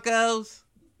 Broncos.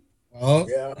 Oh,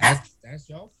 yeah. That's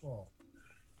y'all fault.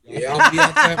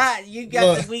 Yeah, you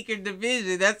got the weaker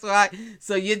division. That's why.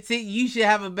 So you should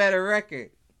have a better record.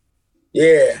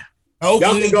 Yeah.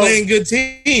 Hopefully, we're playing good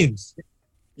teams.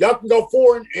 Y'all can go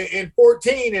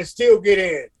 4-14 and still get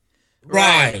in.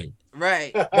 Right.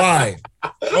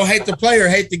 Don't hate the player,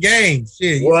 hate the game.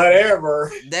 Shit.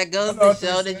 Whatever. That goes to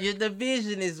show that your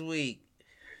division is weak.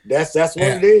 That's what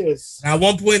it is. Now, at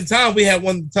one point in time, we had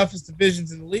one of the toughest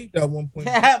divisions in the league. At one point.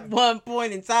 At one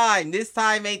point in time, this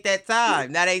time ain't that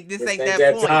time. This ain't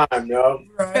that point. Time, no.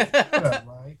 Right.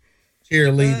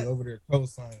 Cheerleading over there,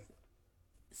 co-signing.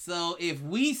 So if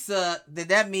we suck, then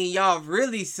that mean y'all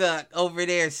really suck over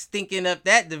there, stinking up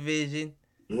that division.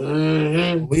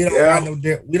 Mm-hmm. We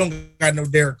don't got no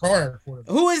Derek Carr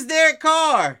quarterback. Who is Derek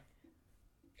Carr?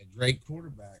 A great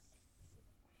quarterback.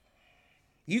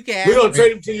 You can. We're gonna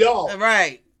trade him to y'all,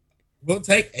 right? We'll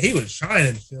take. He was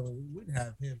shining, Philly. We'd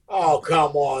have him. Oh,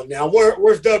 come on now.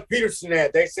 Where's Doug Peterson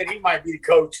at? They said he might be the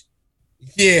coach.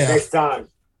 Yeah. Next time.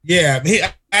 Yeah.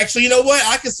 Actually, you know what?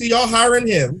 I can see y'all hiring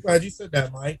him. I'm glad you said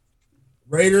that, Mike.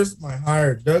 Raiders might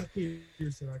hire Doug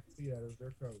Peterson. I can see that as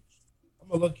their coach. I'm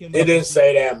gonna look him It up. didn't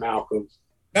say that, Malcolm.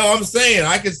 No, I'm saying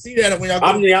I can see that when y'all.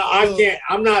 I can't.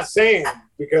 I'm not saying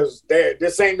because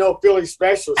this ain't no Philly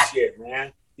special shit,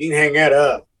 man. You can hang that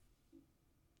up.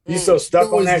 You so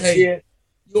stuck on that shit.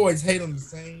 You always hate on the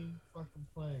same fucking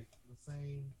play, the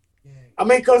same game. I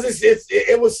mean, because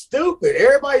it was stupid.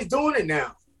 Everybody's doing it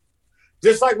now.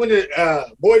 Just like when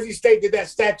the Boise State did that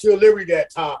Statue of Liberty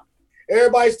that time.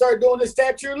 Everybody started doing the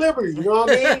Statue of Liberty. You know what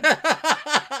I mean?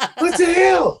 What the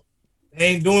hell? They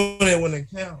ain't doing it when it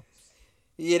counts.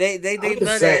 Yeah, they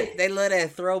love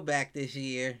that throwback this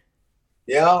year.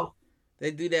 Yeah.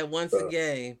 They do that once a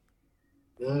game.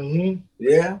 Mm-hmm.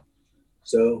 Yeah.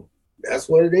 So that's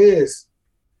what it is.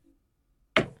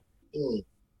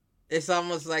 It's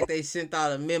almost like they sent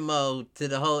out a memo to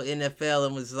the whole NFL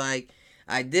and was like,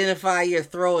 identify your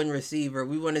throwing receiver.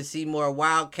 We want to see more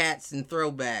wildcats and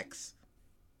throwbacks.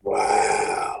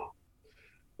 Wow.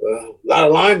 Well, a lot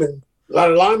of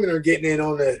linemen are getting in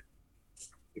on the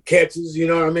catches, you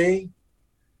know what I mean?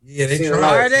 Yeah, they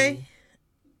try. Are they?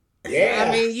 Yeah.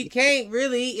 I mean, you can't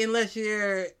really unless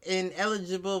you're an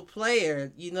eligible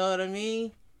player. You know what I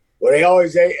mean? Well, you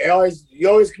always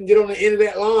can get on the end of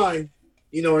that line,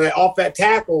 you know, off that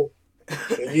tackle,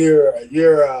 and you're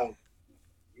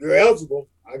eligible,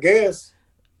 I guess,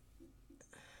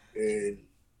 and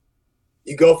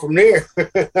you go from there.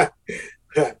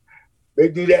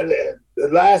 Big dude, the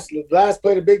last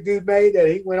play the big dude made, that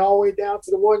he went all the way down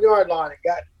to the 1 yard line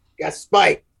and got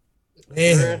spiked.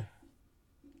 Yeah.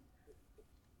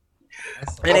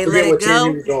 And they let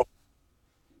it go.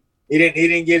 He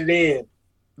didn't get it in.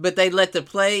 But they let the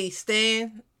play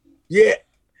stand. Yeah,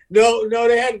 no,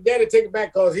 they had to take it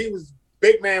back because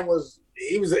big man was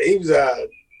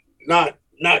not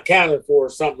counted for or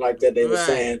something like that. They were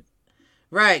saying.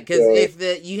 Right, because if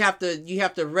you have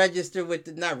to register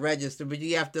with not register, but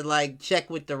you have to like check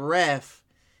with the ref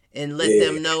and let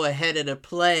them know ahead of the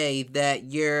play that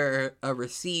you're a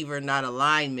receiver, not a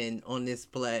lineman on this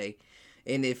play.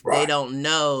 And if they don't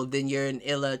know, then you're an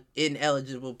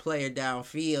ineligible player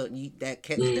downfield. That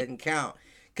catch doesn't count.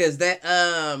 Because that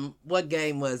what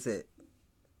game was it?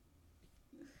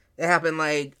 It happened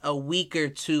like a week or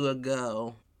two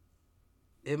ago.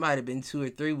 It might have been 2 or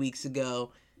 3 weeks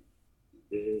ago.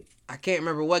 I can't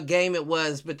remember what game it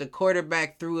was, but the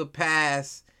quarterback threw a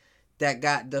pass that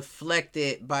got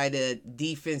deflected by the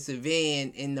defensive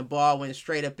end, and the ball went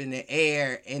straight up in the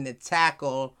air, and the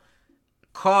tackle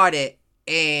caught it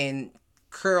and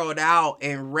curled out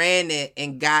and ran it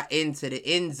and got into the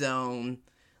end zone,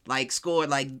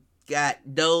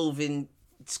 dove and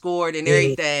scored and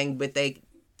everything, but they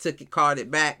called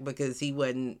it back because he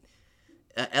wasn't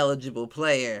an eligible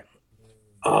player.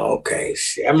 Oh, okay.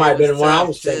 That might have been one I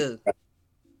was thinking.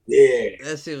 Yeah.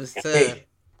 That shit was tough.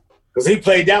 Because he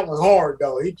played that one hard,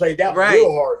 though. He played that one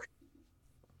real hard.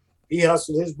 He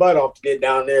hustled his butt off to get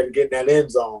down there to get in that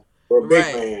end zone for a big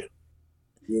man.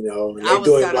 You know, I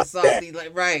was kind of salty,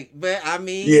 but I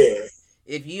mean,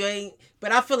 if you ain't,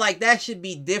 but I feel like that should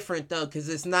be different though, because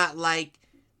it's not like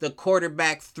the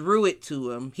quarterback threw it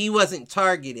to him. He wasn't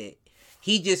targeted.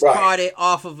 He just caught it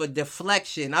off of a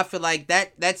deflection. I feel like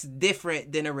that's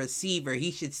different than a receiver.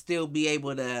 He should still be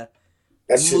able to.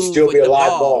 That should still be a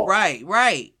live ball. Right.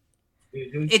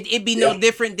 Mm-hmm. It'd be no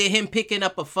different than him picking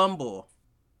up a fumble.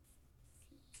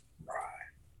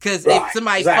 Because if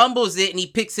somebody fumbles it and he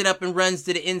picks it up and runs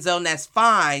to the end zone, that's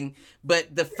fine.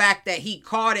 But the fact that he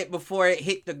caught it before it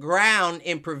hit the ground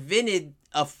and prevented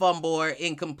a fumble or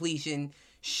incompletion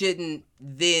shouldn't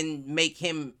then make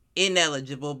him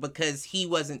ineligible because he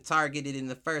wasn't targeted in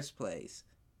the first place.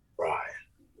 Right.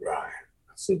 I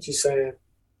see what you're saying.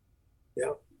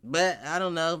 Yeah. But I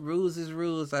don't know. Rules is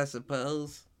rules, I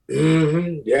suppose.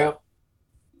 Mm-hmm. Yeah.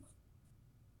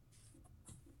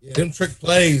 Yeah, them trick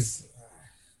plays.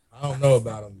 I don't know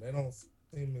about them. They don't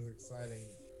seem as exciting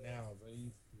now as they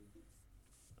used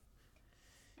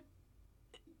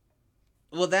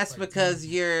to. Well, that's because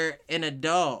you're an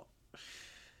adult.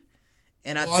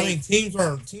 And I think teams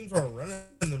aren't running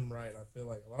them right. I feel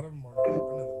like a lot of them aren't running them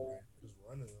right. Just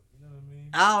running them. You know what I mean?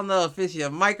 I don't know if it's your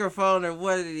microphone or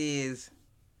what it is.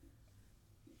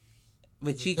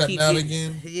 But you keep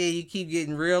you keep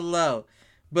getting real low.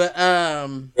 But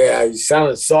yeah, you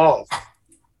sounded soft.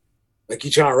 Like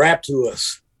you trying to rap to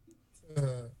us.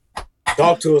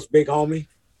 Talk to us, big homie.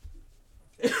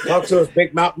 Talk to us,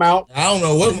 big mouth. I don't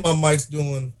know what my mic's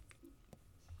doing.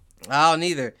 I don't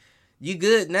either. You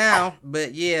good now,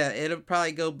 but yeah, it'll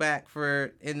probably go back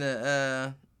in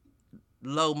the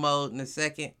low mode in a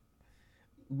second.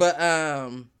 But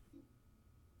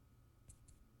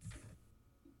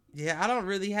yeah, I don't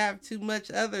really have too much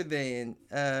other than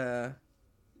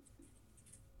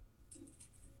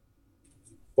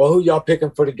Well, who y'all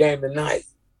picking for the game tonight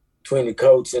between the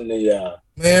Colts and the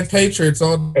man Patriots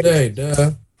all day,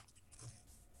 duh.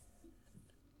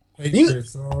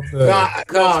 Patriots all day.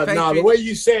 No. The way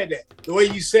you said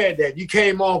that, you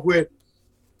came off with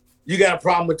you got a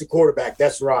problem with the quarterback.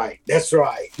 That's right.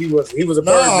 He was a bird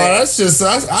man. That's just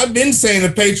I've been saying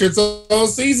the Patriots all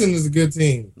season is a good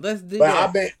team. Let's do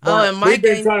that. We've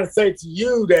been trying to say to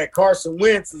you that Carson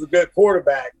Wentz is a good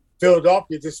quarterback.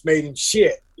 Philadelphia just made him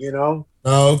shit, you know?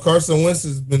 No, Carson Wentz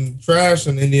has been trash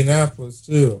in Indianapolis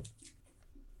too.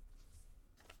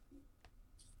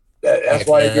 That's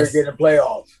why they're getting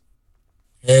playoffs.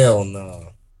 Hell no.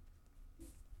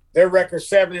 Their record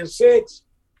 7-6.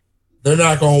 They're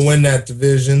not gonna win that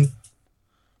division.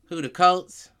 Who, the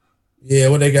Colts? Yeah,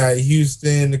 what they got?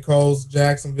 Houston, the Colts,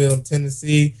 Jacksonville, and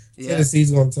Tennessee. Yeah. Tennessee's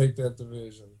gonna take that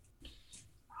division.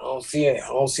 I don't see it. I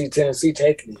don't see Tennessee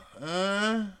taking it.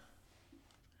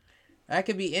 That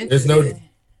could be interesting.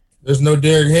 There's no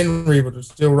Derrick Henry, but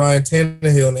there's still Ryan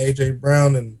Tannehill and AJ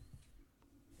Brown and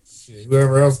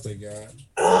whoever else they got.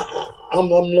 I'm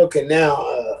looking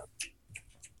now.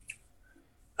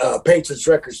 Patriots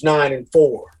record's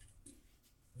 9-4.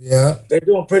 Yeah, they're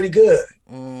doing pretty good.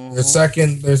 Mm-hmm.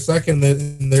 They're second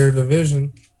in their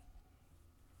division.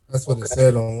 That's what it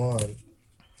said online.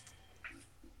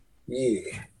 Yeah.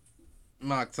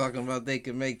 Mark talking about they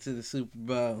could make to the Super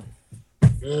Bowl.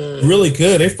 Really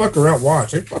good. They fuck around.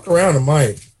 Watch. They fuck around and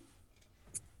might.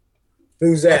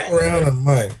 Who's that? Fuck around and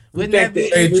might. Wouldn't that be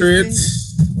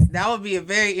Patriots? That would be a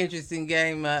very interesting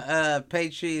game.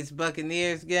 Patriots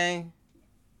Buccaneers game.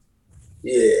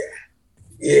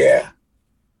 Yeah.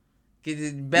 Get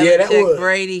Belichick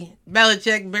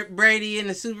Brady in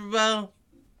the Super Bowl.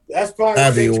 That's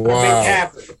probably what they're trying to make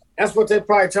happen. That's what they're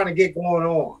probably trying to get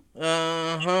going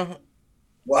on.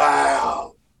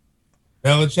 Wow.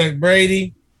 Belichick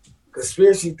Brady.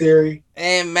 Conspiracy theory.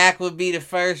 And Mac would be the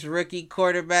first rookie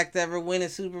quarterback to ever win a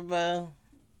Super Bowl.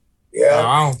 Yeah. No,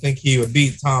 I don't think he would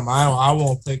beat Tom. I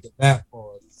won't take it that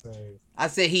far to say. I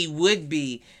said he would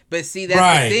be. But see,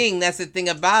 that's the thing. That's the thing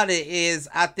about it is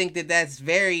I think that's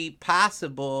very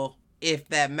possible if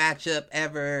that matchup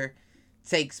ever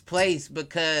takes place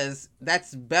because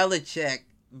that's Belichick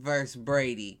versus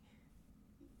Brady.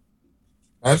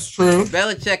 That's true.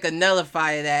 Belichick will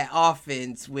nullify that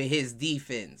offense with his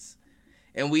defense.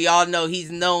 And we all know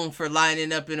he's known for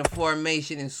lining up in a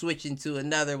formation and switching to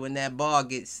another when that ball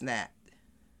gets snapped.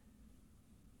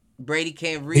 Brady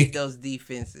can't read those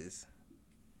defenses.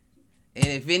 And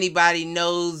if anybody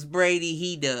knows Brady,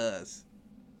 he does.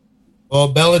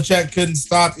 Well, Belichick couldn't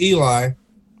stop Eli.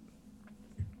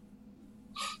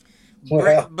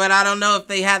 But I don't know if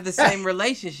they have the same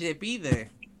relationship either.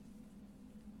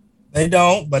 They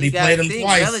don't, but he played him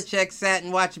twice. Belichick sat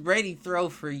and watched Brady throw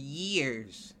for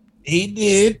years. He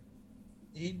did.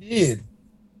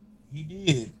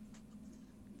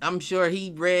 I'm sure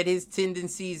he read his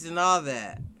tendencies and all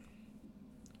that.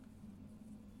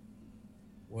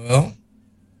 Well,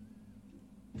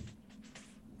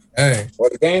 hey. Well,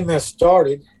 the game has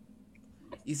started.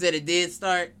 You said it did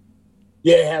start?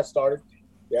 Yeah, it has started.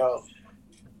 Yeah.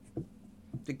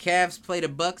 The Cavs play the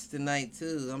Bucks tonight,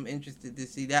 too. I'm interested to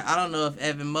see that. I don't know if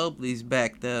Evan Mobley's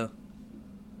back, though.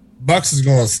 Bucks is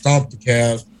going to stomp the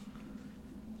Cavs.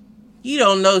 You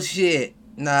don't know shit.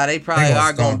 Nah, they probably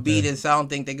are going to beat us. I don't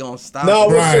think they're going to stop. No,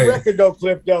 what's the record, though,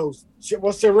 Cliff?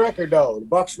 What's the record, though? The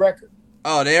Bucks record.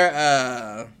 Oh,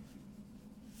 they're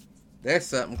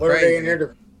something crazy. Are they in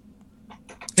here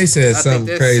He said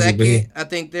something crazy. I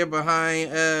think they're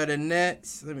behind the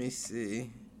Nets. Let me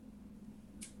see.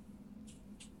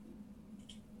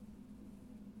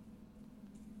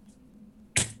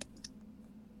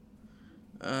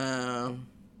 Oh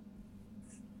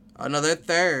no, they're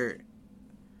third.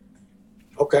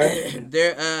 Okay.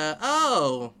 They're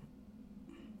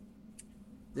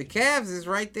the Cavs is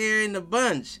right there in the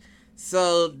bunch.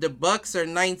 So the Bucks are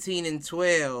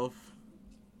 19-12.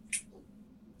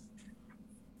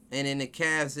 And then the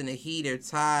Cavs and the Heat are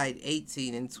tied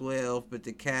 18-12, but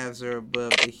the Cavs are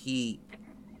above the Heat.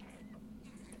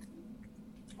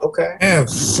 Okay. Cavs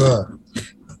suck.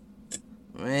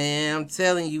 Man, I'm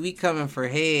telling you, we coming for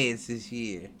heads this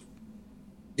year.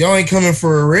 Y'all ain't coming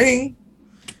for a ring.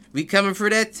 We coming for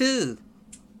that too.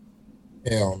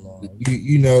 Hell no.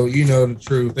 You know the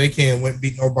truth. They can't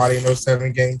beat nobody in no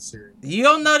 7-game series. You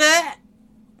don't know that?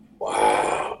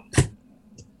 Wow.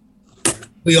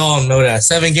 We all know that.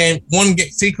 7-game, 1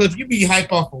 game. See, Cliff, you be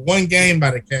hyped off of 1 game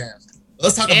by the Cavs.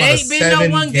 Let's talk about a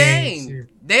 7-game series.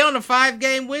 They on a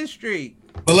 5-game win streak.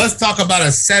 But let's talk about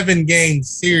a 7-game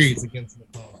series against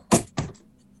LeBron.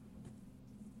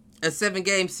 A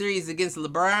 7-game series against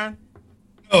LeBron?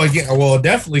 Oh, again, well, it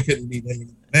definitely couldn't beat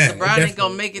him. LeBron ain't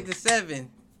gonna make it to 7.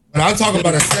 But I'm talking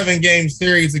about a 7-game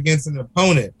series against an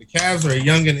opponent. The Cavs are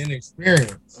young and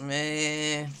inexperienced.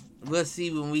 Man, we'll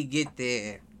see when we get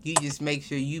there. You just make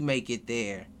sure you make it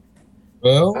there.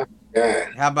 Well,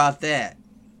 how about that?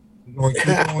 We're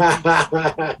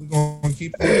gonna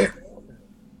keep that.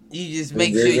 You just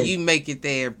make sure you make it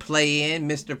there. Play in,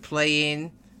 Mr.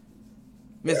 Play-in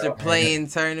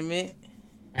tournament.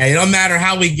 Hey, it don't matter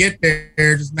how we get there.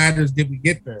 It just matters did we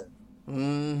get there.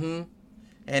 Mm-hmm.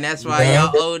 And that's why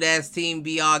y'all old ass team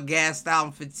be all gassed out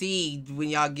and fatigued when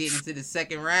y'all get into the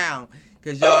second round,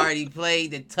 because y'all already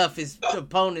played the toughest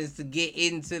opponents to get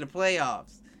into the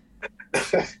playoffs.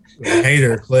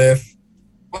 Hater, Cliff.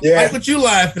 Yeah, what you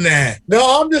laughing at?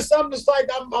 No, I'm just like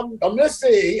I'm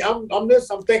listening. I'm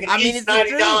thinking. I mean, it's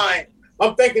 99.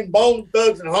 I'm thinking Bone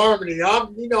Thugs and Harmony.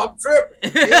 I'm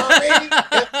tripping. You know what I mean?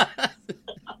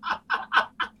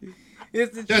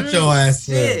 It's the Shut your ass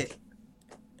up.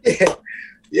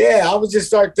 Yeah, I would just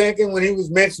start thinking when he was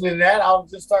mentioning that. I would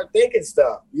just start thinking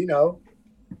stuff,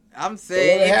 I'm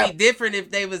saying it'd be different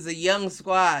if they was a young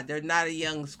squad. They're not a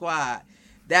young squad.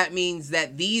 That means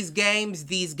that these games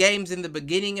in the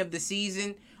beginning of the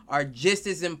season are just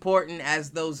as important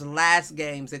as those last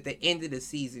games at the end of the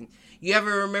season. You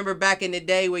ever remember back in the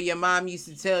day where your mom used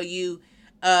to tell you,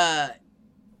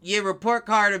 your report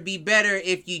card would be better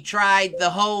if you tried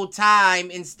the whole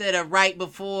time instead of right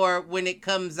before when it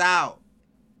comes out?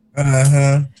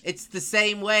 Uh-huh. It's the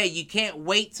same way. You can't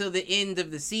wait till the end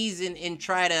of the season and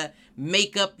try to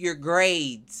make up your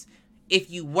grades.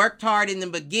 If you worked hard in the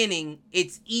beginning,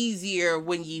 it's easier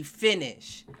when you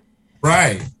finish.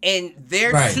 Right. And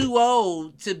they're too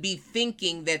old to be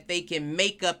thinking that they can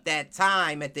make up that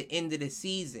time at the end of the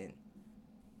season.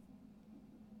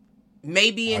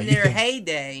 Maybe in their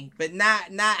heyday, but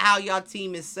not how y'all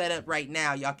team is set up right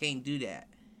now. Y'all can't do that.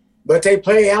 But they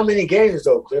play how many games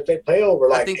though, Cliff? They play over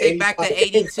like. I think they back to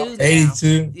 82 now.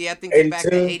 82. Yeah, I think they back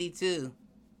to 82.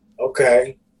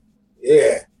 Okay.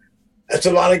 Yeah, that's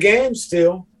a lot of games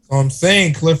still. I'm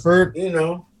saying, Clifford. I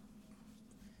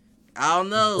don't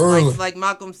know. Like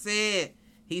Malcolm said,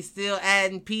 he's still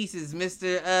adding pieces.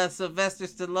 Mr. Sylvester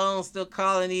Stallone still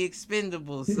calling the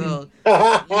Expendables. So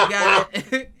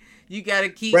you gotta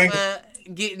keep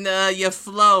getting your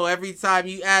flow every time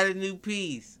you add a new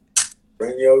piece.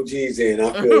 Bring your OGs in.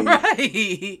 I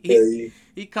feel you.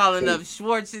 He calling up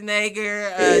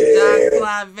Schwarzenegger,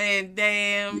 John-Claude Van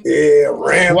Damme. Yeah,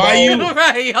 Rambo.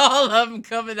 All of them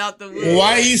coming out the wood.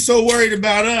 Why are you so worried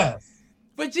about us?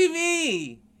 What you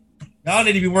mean? Y'all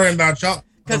need to be worrying about y'all.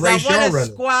 Because I want to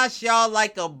squash y'all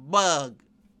like a bug.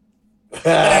 You're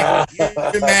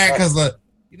mad because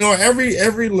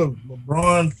every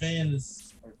LeBron fan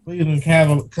is, or Cleveland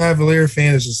Cavalier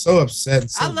fan is just so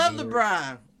upset. I love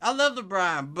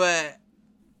LeBron, but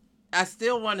I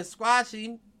still want to squash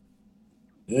him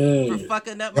for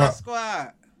fucking up my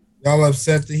squad. Y'all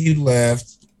upset that he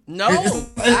left? No,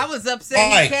 I was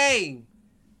upset he came.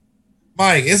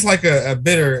 Mike, it's like a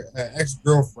bitter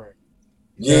ex-girlfriend.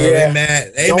 They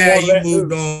mad you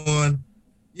moved on.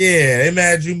 Yeah, they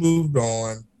mad you moved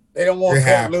on. They don't want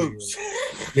cut loose.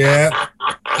 Yeah,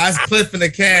 that's Cliff and the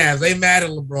Cavs. They mad at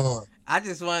LeBron. I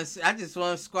just want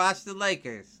to squash the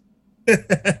Lakers.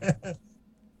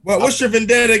 What's your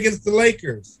vendetta against the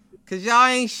Lakers? Cause y'all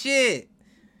ain't shit,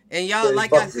 and y'all,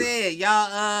 like I said, y'all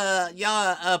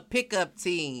a pickup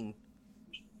team.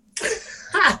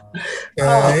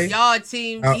 Y'all a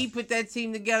team. He put that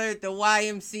team together at the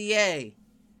YMCA.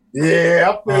 Yeah,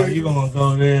 I feel you gonna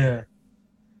go there.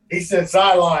 He said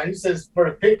sideline. He says for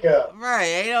the pickup.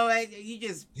 Right.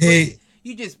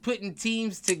 You just putting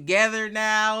teams together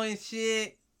now and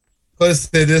shit. Plus,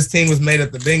 this team was made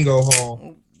at the bingo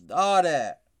hall. All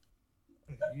that.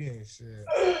 You ain't shit.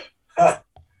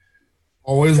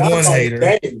 Always one hater.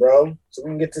 Game, bro. So we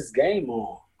can get this game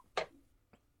on.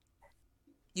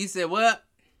 You said what?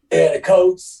 Yeah, the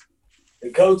Colts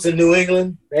in New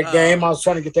England. That game, I was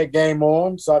trying to get that game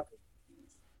on. So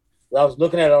I was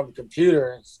looking at it on the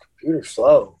computer, and the computer's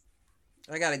slow.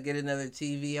 I gotta get another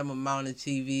TV. I'm gonna mount a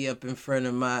TV up in front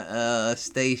of my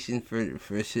station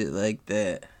for shit like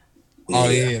that. Oh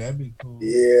yeah, that'd be cool.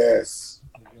 Yes.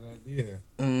 That's a good idea.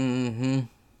 Mm-hmm.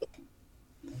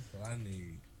 That's what I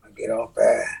need. I'll get off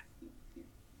that.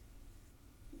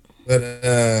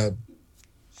 But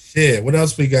shit, what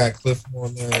else we got, Cliff?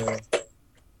 On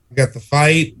we got the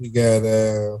fight. We got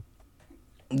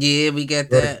we got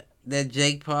that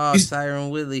Jake Paul Tyron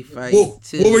Woodley fight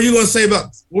too. What were you gonna say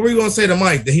to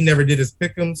Mike that he never did his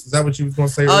pick'ems? Is that what you was gonna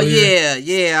say? Earlier?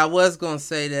 Yeah, I was gonna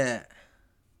say that.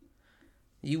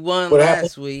 You won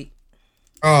last week.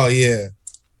 Oh yeah.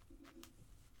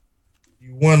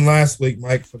 You won last week,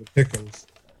 Mike, for the pickles.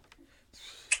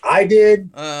 I did.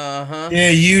 Yeah,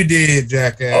 you did,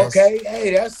 jackass. Okay,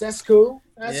 hey, that's cool.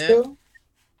 That's cool.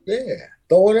 Yeah,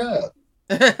 throw it up.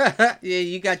 Yeah,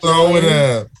 you got your throw it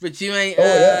up, but you ain't.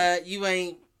 You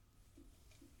ain't.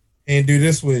 Ain't do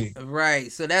this week.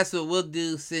 Right. So that's what we'll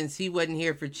do. Since he wasn't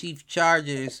here for Chief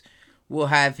Chargers, we'll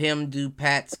have him do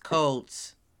Pat's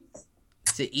Colts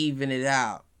to even it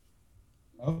out.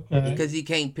 Okay. Because he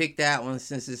can't pick that one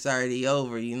since it's already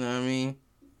over. You know what I mean?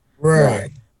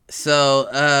 Right. So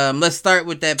let's start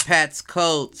with that Pat's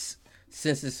Colts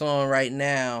since it's on right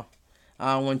now.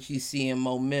 I want you seeing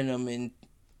momentum and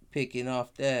picking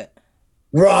off that.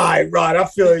 Right. I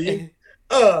feel you.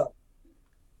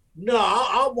 No,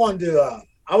 I wanted to.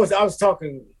 I was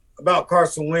talking about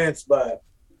Carson Wentz, but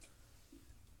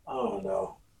I don't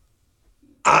know.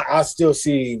 I still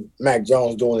see Mac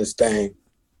Jones doing his thing.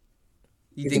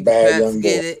 You think the Pats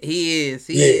get it? He is.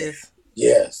 He is.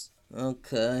 Yes.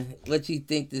 Okay. What you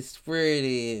think the spread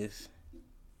is?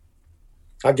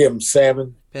 I give him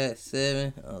 7. Pat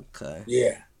 7? Okay.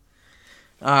 Yeah.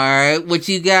 All right. What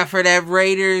you got for that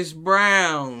Raiders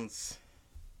Browns?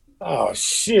 Oh,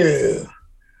 shit.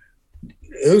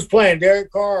 Who's playing,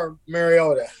 Derek Carr or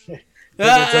Mariota? We're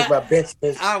going to talk about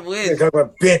bitches. I wish. We're going to talk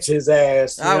about bitches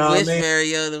ass. I wish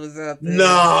Mariota was out there.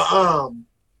 No,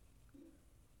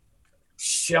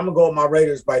 shit, I'm going to go with my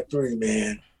Raiders by 3,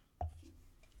 man.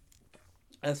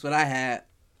 That's what I had.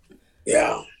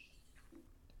 Yeah.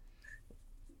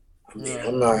 I mean,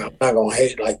 I'm not gonna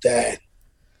hate like that.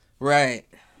 Right.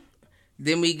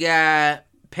 Then we got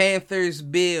Panthers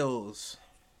Bills.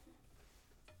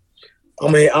 I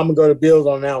mean, I'm gonna go to Bills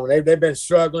on that one. They've been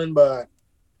struggling, but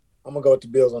I'm gonna go with the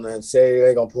Bills on that and say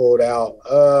they're gonna pull it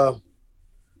out.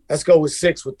 Let's go with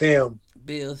 6 with them.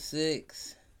 Bills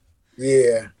 6.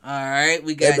 Yeah. All right,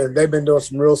 we got. They've been doing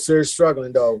some real serious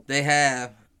struggling though. They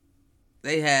have.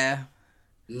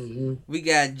 Mm-hmm. We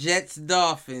got Jets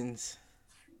Dolphins.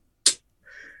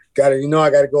 I got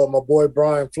to go with my boy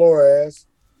Brian Flores.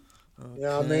 Okay. You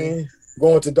know what I mean?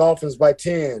 Going with the Dolphins by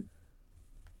 10.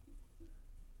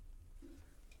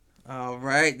 All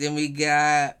right. Then we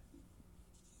got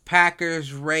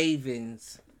Packers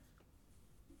Ravens.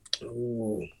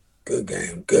 Ooh, good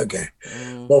game.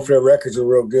 Mm-hmm. Both of their records are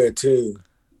real good too.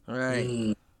 Right.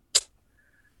 Mm.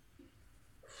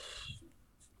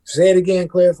 Say it again,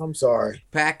 Cliff. I'm sorry.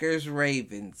 Packers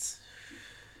Ravens.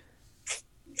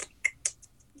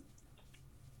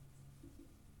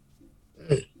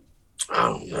 I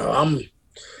don't know.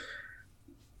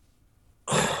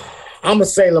 I'm gonna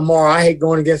say Lamar. I hate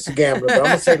going against the gambler, but I'm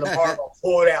gonna say Lamar gonna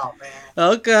pull it out, man.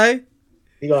 Okay.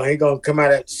 He gonna come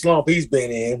out of that slump he's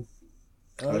been in.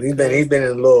 Okay. He's been in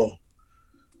a little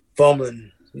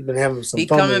fumbling. He's been having some. He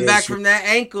coming back from that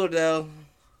ankle though.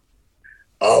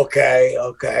 Okay.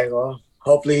 Well,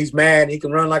 hopefully he's mad. He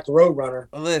can run like the Road Runner.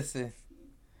 Listen.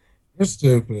 You're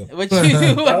stupid. What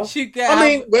you got? I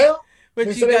mean, well.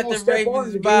 But you got the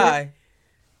Ravens by.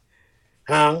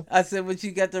 Huh? I said, what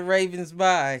you got the Ravens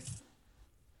by?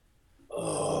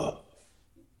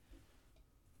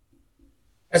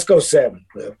 Let's go 7,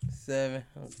 Cliff. 7?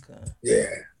 Okay. Yeah.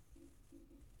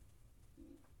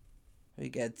 We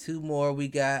got 2 more. We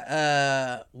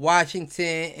got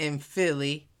Washington and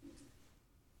Philly.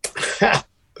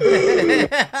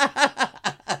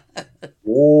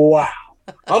 Wow.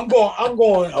 I'm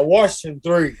going a Washington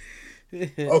 3.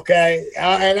 Okay,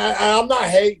 and I'm not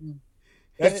hating.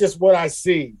 That's just what I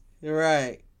see.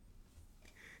 Right.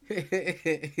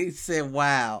 He said,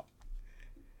 "Wow."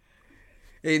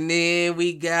 And then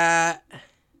we got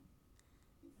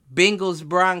Bengals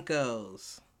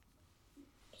Broncos.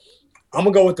 I'm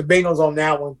gonna go with the Bengals on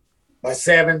that one by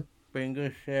 7.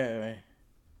 Bengals 7.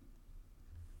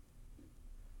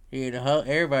 Yeah,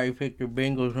 everybody picked the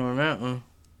Bengals on that one.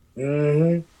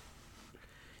 Mm-hmm.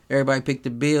 Everybody picked the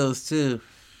Bills, too.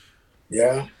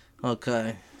 Yeah.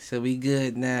 Okay. So we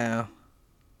good now.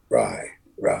 Right.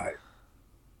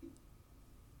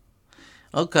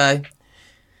 Okay.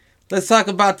 Let's talk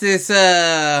about this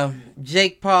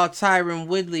Jake Paul, Tyron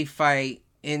Woodley fight,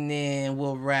 and then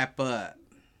we'll wrap up.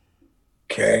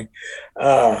 Okay.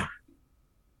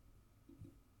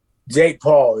 Jake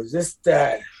Paul, is this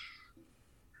that?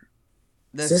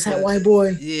 Is this that white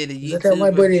boy? Yeah, the YouTuber. Is that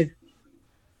white boy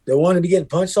that want to be getting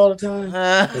punched all the time?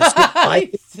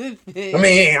 I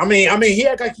mean, he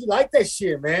act like he like that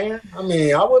shit, man. I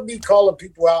mean, I wouldn't be calling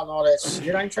people out and all that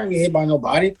shit. I ain't trying to get hit by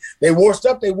nobody. They washed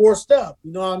up. You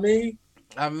know what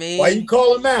I mean? Why you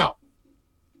call him out?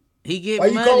 Why you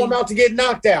call him out to get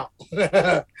knocked out?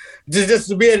 just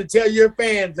to be able to tell your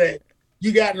fans that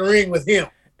you got in the ring with him.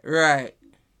 Right.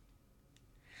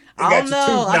 You I got don't your know.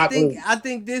 tooth knocked loose. I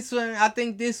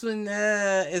think this one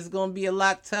is gonna be a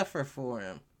lot tougher for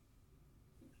him.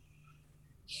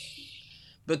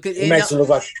 Because He makes it look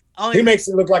like he makes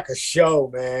it look like a show,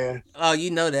 man. Oh,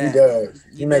 you know that. He does.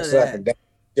 You He know makes it like that. a damn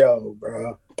show,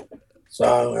 bro.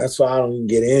 So that's why I don't even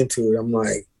get into it. I'm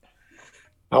like,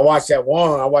 I watched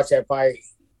that fight,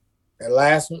 that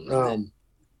last one,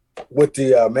 with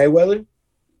the Mayweather.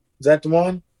 Is that the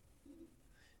one?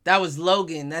 That was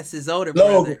Logan. That's his older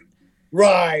Logan. brother.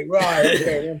 Right.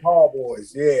 Okay, them Paul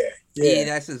boys. Yeah.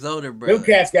 That's his older brother. Them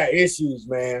cats got issues,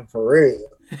 man, for real.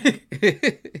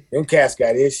 Them cats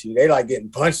got issues. They like getting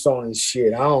punched on and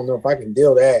shit. I don't know if I can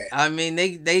deal that. I mean,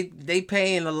 they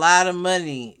paying a lot of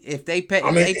money. If they pay,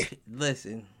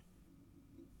 listen,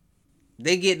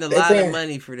 they getting a lot of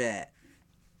money for that.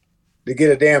 To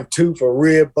get a damn tooth or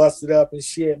rib busted up and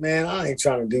shit, man. I ain't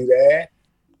trying to do that.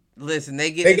 Listen,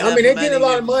 they get a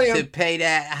lot of money to pay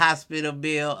that hospital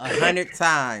bill 100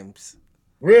 times.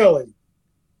 Really?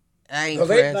 I ain't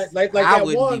pressed. I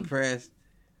wouldn't be pressed.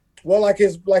 Well, like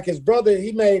his brother,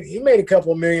 he made a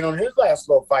couple million on his last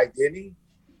little fight, didn't he?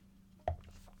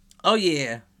 Oh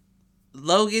yeah,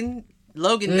 Logan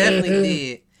definitely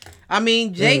did. I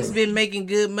mean, Jake's been making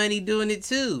good money doing it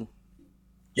too.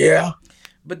 Yeah.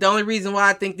 But the only reason why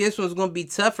I think this one's going to be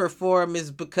tougher for him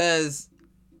is because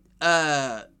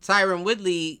Tyron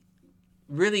Woodley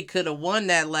really could have won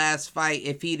that last fight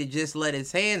if he'd have just let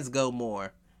his hands go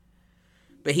more.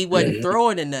 But he wasn't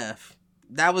throwing enough.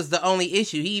 That was the only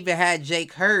issue. He even had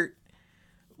Jake hurt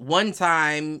one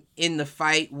time in the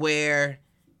fight where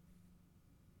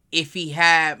if he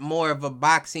had more of a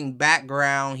boxing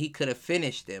background, he could have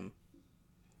finished him.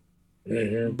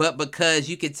 But because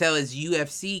you could tell his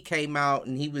UFC came out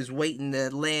and he was waiting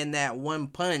to land that one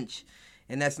punch,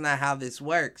 and that's not how this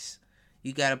works.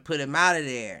 You got to put him out of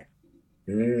there.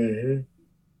 Gave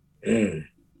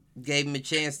him a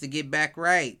chance to get back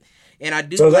right. And I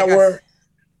do. So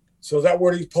is that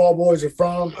where these Paul boys are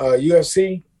from?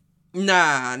 UFC?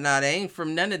 Nah, they ain't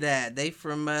from none of that. They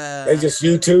from they just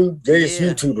YouTube. They just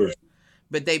YouTubers.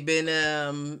 But they've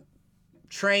been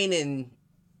training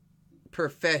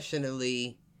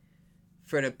professionally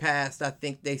for the past, I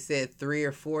think they said 3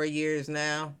 or 4 years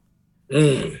now.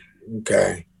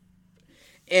 Okay.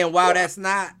 And while that's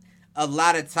not a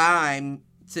lot of time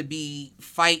to be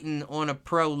fighting on a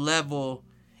pro level,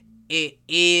 it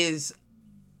is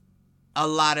a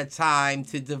lot of time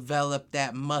to develop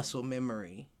that muscle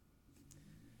memory.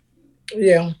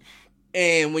 Yeah.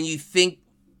 And when you think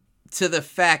to the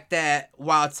fact that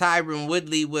while Tyron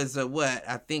Woodley was a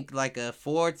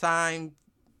 4-time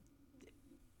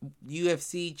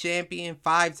UFC champion,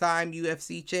 5-time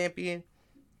UFC champion,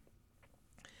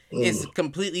 it's a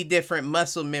completely different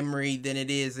muscle memory than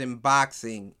it is in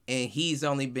boxing. And he's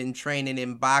only been training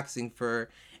in boxing for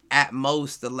at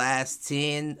most the last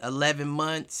 10, 11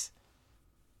 months.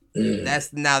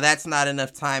 That's not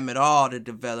enough time at all to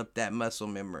develop that muscle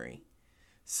memory.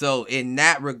 So in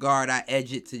that regard, I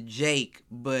edge it to Jake,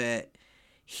 but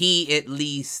he at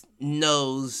least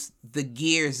knows the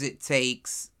gears it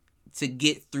takes to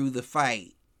get through the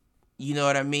fight. You know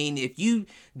what I mean? If you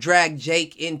drag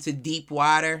Jake into deep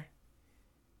water,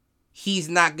 he's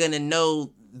not going to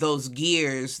know those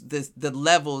gears, the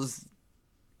levels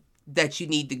that you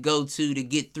need to go to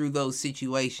get through those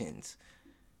situations.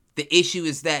 The issue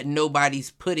is that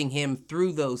nobody's putting him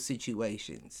through those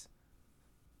situations.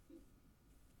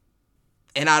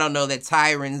 And I don't know that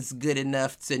Tyron's good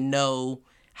enough to know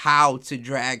how to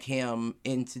drag him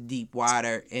into deep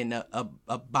water in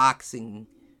a boxing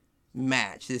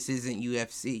match. This isn't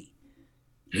UFC.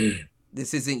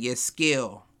 This isn't your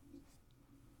skill.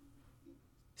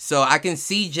 So I can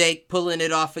see Jake pulling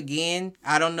it off again.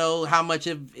 I don't know how much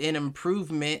of an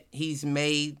improvement he's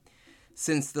made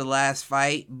since the last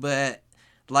fight, but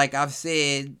like I've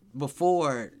said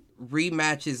before,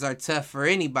 rematches are tough for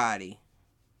anybody.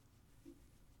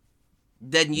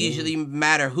 Doesn't usually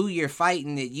matter who you're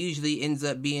fighting. It usually ends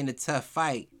up being a tough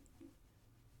fight.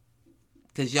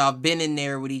 Because y'all been in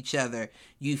there with each other.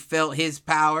 You felt his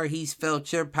power. He's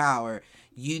felt your power.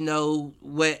 You know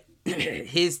what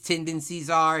his tendencies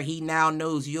are. He now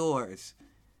knows yours.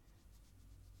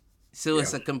 So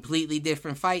it's a completely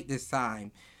different fight this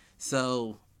time.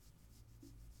 So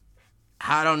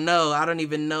I don't know. I don't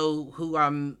even know who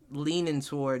I'm leaning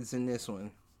towards in this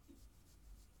one.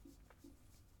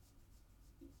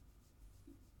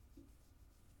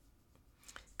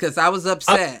 Because I was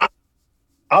upset.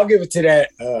 I'll give it to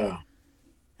that.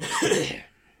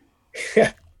 I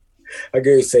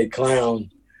gotta say clown.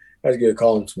 I was gonna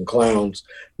call them some clowns,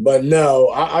 but no,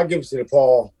 I'll give it to the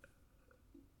Paul.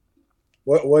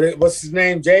 What's his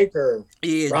name? Jake or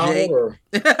Ronald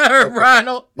Jake. or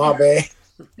Ronald? My bad.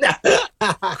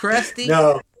 Krusty?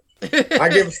 No. I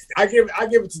give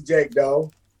it to Jake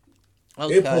though.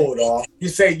 Okay. It pulled off. You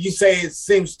say it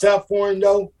seems tough for him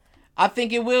though? I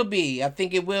think it will be.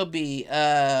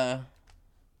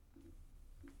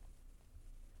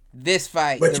 This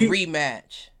fight,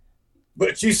 rematch.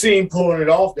 But you see him pulling it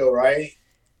off though, right?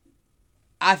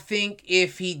 I think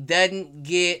if he doesn't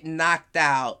get knocked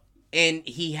out, and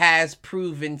he has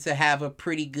proven to have a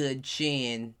pretty good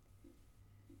chin,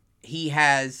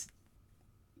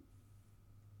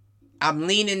 I'm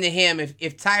leaning to him.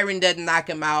 If Tyron doesn't knock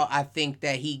him out, I think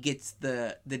that he gets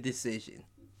the decision.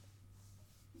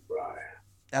 Right.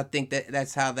 I think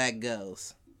that's how that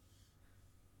goes.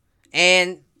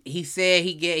 And he said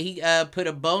he put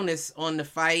a bonus on the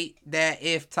fight that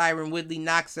if Tyron Woodley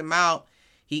knocks him out,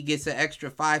 he gets an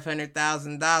extra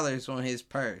 $500,000 on his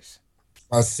purse.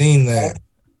 I seen that.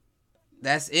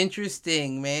 That's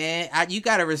interesting, man. You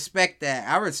gotta respect that.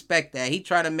 I respect that. He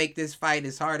tried to make this fight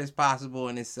as hard as possible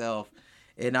in itself,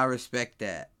 and I respect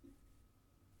that.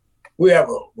 We have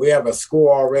a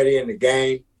score already in the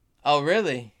game. Oh,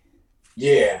 really?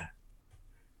 Yeah.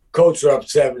 Colts are up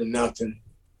 7-0.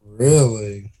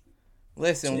 Really?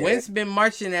 Listen, yeah. Wentz been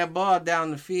marching that ball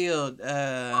down the field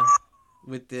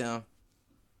with them.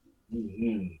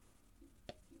 Mm-hmm.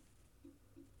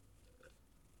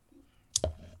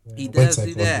 He does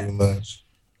do that. Do much.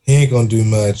 He ain't gonna do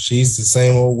much. He's the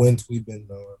same old Wentz we've been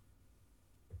knowing.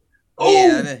 Oh,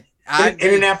 yeah,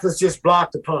 Indianapolis just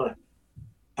blocked the punt.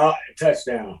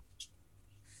 Touchdown.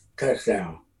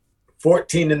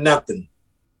 14-0.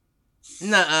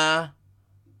 Nuh-uh.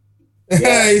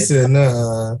 Yeah, he said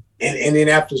nuh-uh. And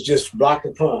Indianapolis just blocked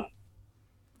the punt.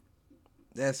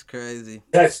 That's crazy.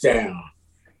 Touchdown.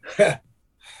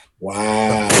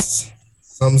 Wow.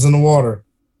 Something's in the water.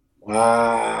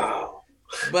 Wow.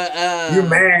 But you're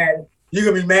mad. You're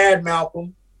gonna be mad,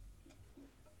 Malcolm.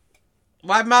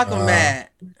 Why Malcolm mad?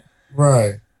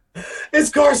 Right.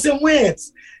 It's Carson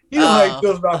Wentz. You know how he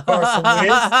feels about Carson Wentz.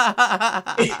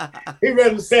 He'd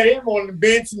rather set him on the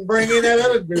bench and bring in that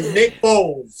other dude, Nick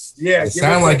Foles. Yeah. It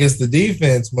sounds like it's the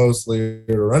defense mostly, or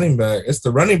the running back. It's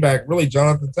the running back, really,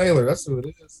 Jonathan Taylor. That's who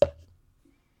it is.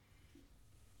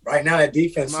 Right now, that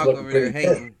defense is looking pretty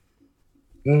good.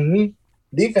 Mm-hmm.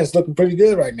 Defense looking pretty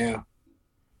good right now.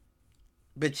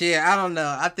 But yeah, I don't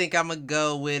know. I think I'm gonna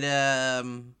go with I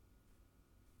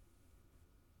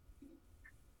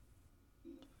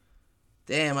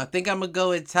think I'm gonna go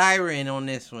with Tyron on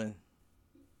this one.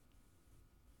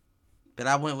 But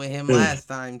I went with him last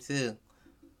time too.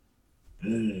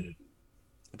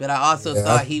 But I also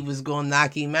thought he was gonna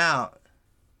knock him out.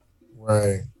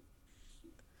 Right.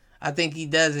 I think he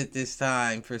does it this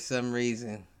time for some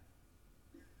reason.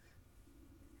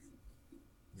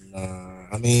 Nah,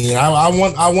 I mean, I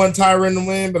want Tyron to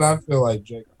win, but I feel like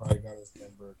Jake probably got his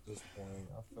number at this point.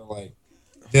 I feel like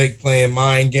Jake playing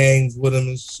mind games with him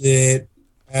and shit,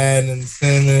 adding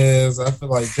incentives. I feel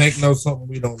like Jake knows something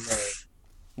we don't know.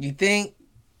 You think?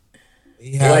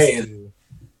 He has to.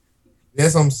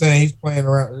 That's what I'm saying. He's playing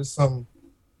around. There's something.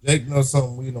 Jake knows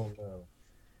something we don't know.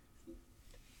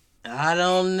 I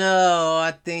don't know.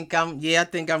 I think I'm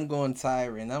going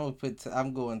Tyron.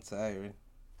 I'm going Tyron.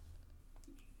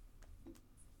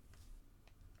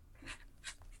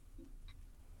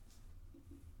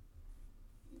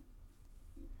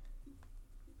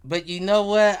 But you know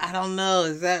what? I don't know.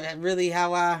 Is that really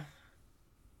how I...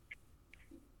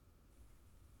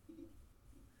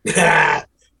 You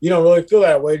don't really feel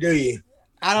that way, do you?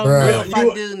 I don't know if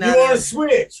I do now. You want to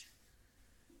switch?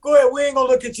 Go ahead. We ain't going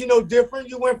to look at you no different.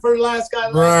 You went for the last guy.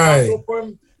 Right. We ain't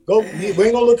going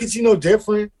to look at you no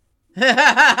different.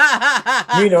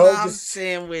 I'm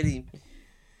staying with him.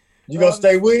 You going to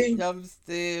stay with him? I'm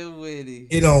staying with him.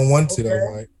 He don't want to,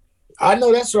 though, Mike. I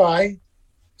know that's right.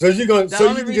 So you're going to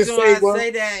only reason why I say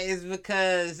that is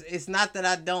because it's not that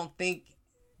I don't think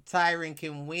Tyron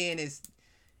can win. It's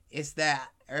that,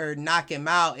 or knock him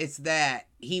out. It's that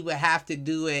he would have to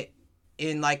do it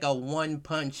in like a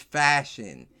one-punch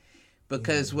fashion.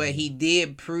 Because what he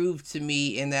did prove to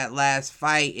me in that last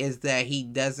fight is that he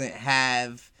doesn't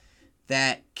have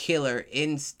that killer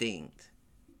instinct.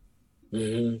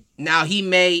 Mm-hmm. Now, he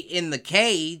may in the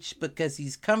cage because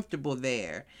he's comfortable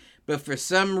there. But for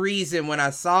some reason, when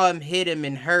I saw him hit him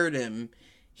and hurt him,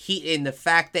 and the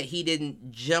fact that he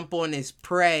didn't jump on his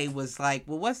prey was like,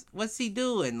 well, what's he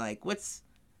doing? Like, what's...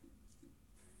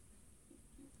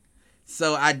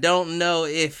 So I don't know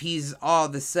if he's all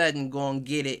of a sudden going to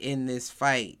get it in this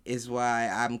fight is why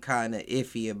I'm kind of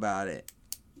iffy about it.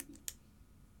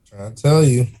 I tell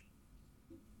you.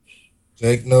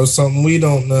 Jake knows something we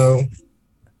don't know.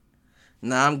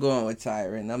 Nah, I'm going with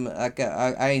Tyron.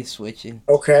 I ain't switching.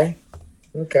 Okay.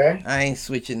 I ain't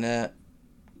switching up.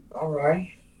 All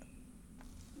right.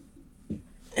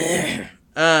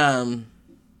 I'm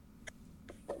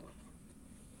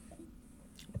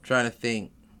trying to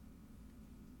think.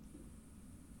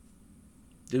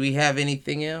 Do we have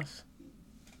anything else?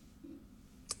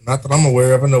 Not that I'm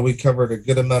aware of. I know we covered a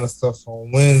good amount of stuff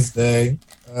on Wednesday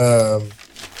with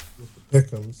the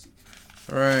pick'ems.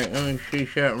 All right, let me see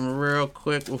something real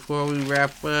quick before we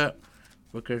wrap up,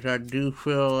 because I do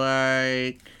feel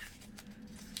like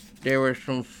there were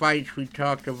some fights we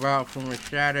talked about from a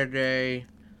Saturday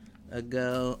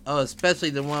ago. Oh, especially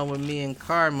the one with me and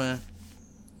Karma.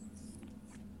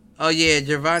 Oh yeah,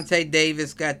 Gervonta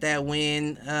Davis got that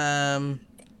win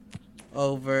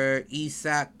over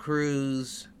Isaac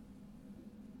Cruz.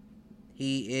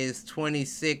 He is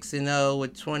 26-0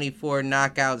 with 24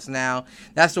 knockouts now.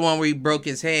 That's the one where he broke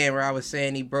his hand, where I was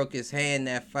saying he broke his hand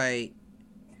that fight.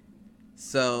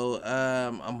 So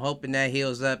I'm hoping that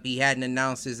heals up. He hadn't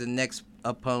announced his next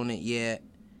opponent yet.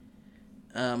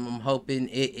 I'm hoping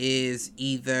it is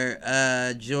either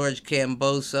George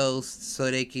Kambosos so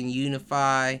they can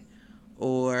unify,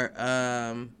 or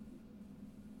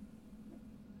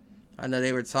I know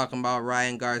they were talking about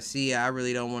Ryan Garcia. I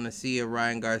really don't want to see a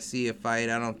Ryan Garcia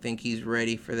fight. I don't think he's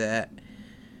ready for that.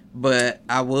 But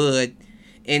I would.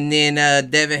 And then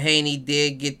Devin Haney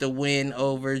did get the win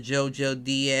over Jojo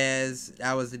Diaz.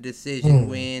 That was a decision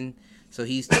win. So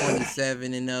he's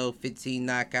 27-0, 15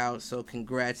 knockouts. So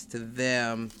congrats to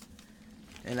them.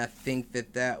 And I think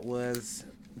that was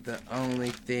the only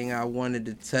thing I wanted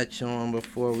to touch on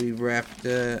before we wrapped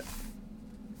up.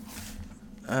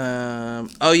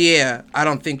 Oh yeah, I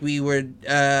don't think we were.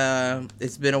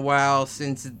 It's been a while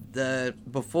since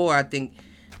before. I think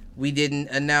we didn't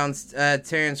announce.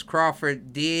 Terrence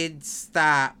Crawford did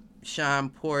stop Sean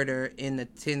Porter in the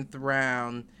 10th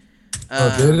round.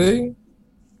 Did he?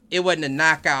 It wasn't a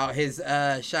knockout. His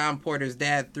Sean Porter's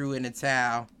dad threw in a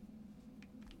towel.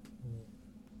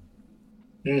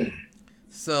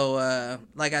 So,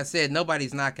 like I said,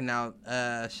 nobody's knocking out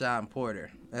Sean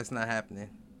Porter. That's not happening.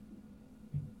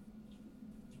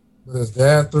 But his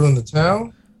dad threw in the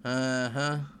towel?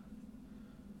 Uh-huh.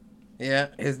 Yeah,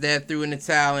 his dad threw in the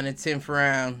towel in the 10th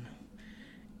round.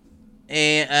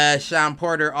 And Sean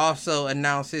Porter also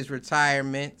announced his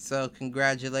retirement, so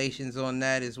congratulations on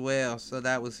that as well. So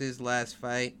that was his last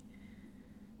fight.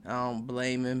 I don't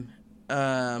blame him.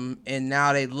 And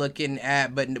now they're looking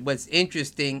at, but what's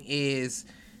interesting is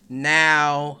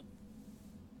now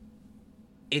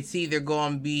it's either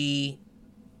going to be,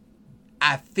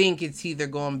 I think it's either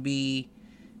going to be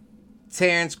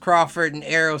Terrence Crawford and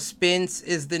Errol Spence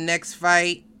is the next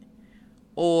fight,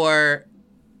 or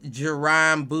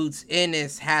Jerome Boots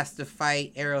Ennis has to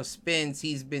fight Errol Spence.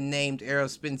 He's been named Errol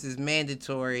Spence's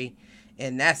mandatory,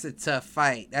 and that's a tough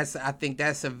fight. I think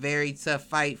that's a very tough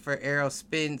fight for Errol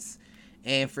Spence,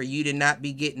 and for you to not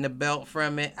be getting the belt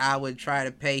from it, I would try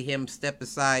to pay him step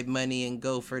aside money and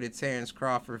go for the Terrence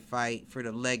Crawford fight for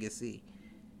the legacy.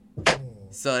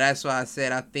 So that's why I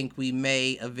said I think we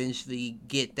may eventually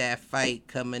get that fight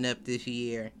coming up this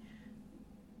year.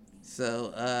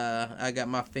 So I got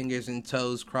my fingers and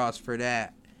toes crossed for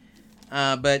that.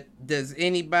 But does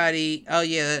anybody? Oh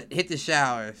yeah, hit the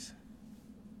showers.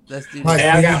 Let's do that.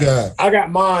 Hey, I got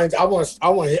mine. I want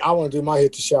to do my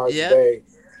hit the showers today.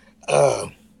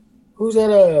 Who's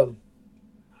that?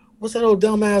 What's that old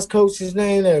dumbass coach's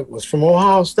name that was from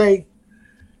Ohio State?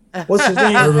 What's his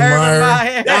name? Urban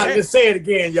Meyer. Let's say it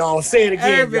again, y'all. Say it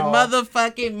again, Urban y'all.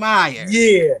 motherfucking Meyer.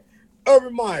 Yeah,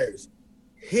 Urban Myers.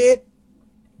 Hit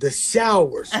the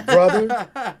showers, brother.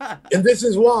 And this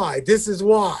is why.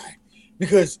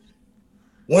 Because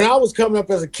when I was coming up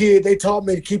as a kid, they taught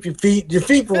me to keep your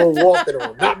feet from walking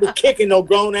on, not be kicking no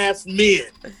grown ass men.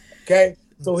 Okay,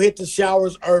 so hit the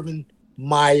showers, Urban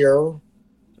Meyer.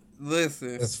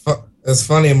 Listen, it's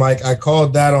funny, Mike. I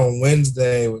called that on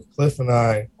Wednesday with Cliff and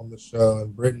I on the show,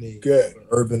 and Brittany. Good.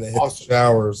 Urban to hit the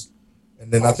showers,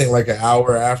 and then I think like an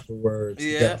hour afterwards,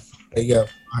 he got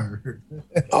fired.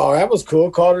 Oh, that was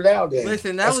cool. Called it out then.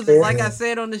 Listen, that was fair. Like I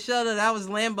said on the show, that was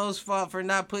Lambo's fault for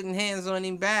not putting hands on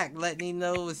him back, letting him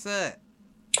know what's up.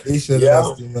 He should have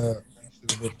asked him that.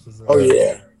 Oh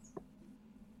yeah,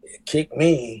 kick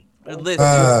me.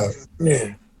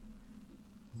 Yeah.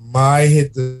 My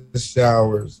hit the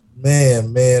showers. Man,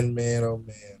 oh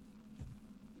man.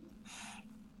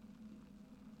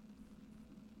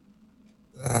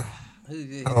 I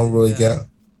don't really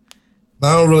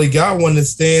got one that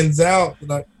stands out.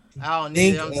 I don't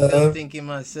need it. I'm still thinking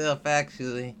myself,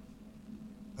 actually.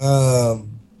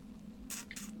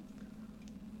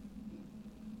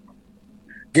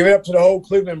 Give it up to the whole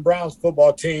Cleveland Browns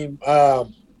football team.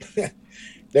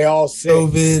 They all sick.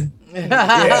 COVID.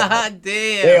 Yeah. Damn.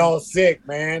 They all sick,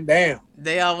 man. Damn.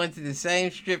 They all went to the same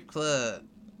strip club.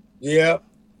 Yep.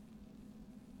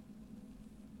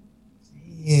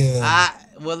 Yeah.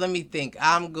 Well, let me think.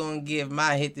 I'm gonna give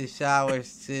my hit the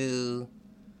showers to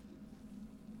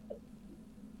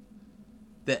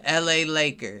the LA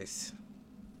Lakers.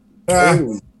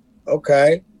 Ooh,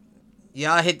 okay.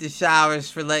 Y'all hit the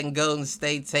showers for letting Golden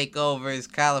State take over as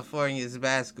California's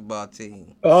basketball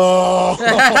team. Oh.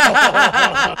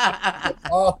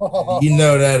 You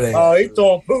know that ain't. Oh, he's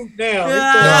throwing poop now.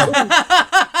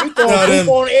 He's throwing poop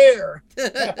on air.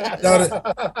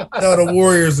 Tell the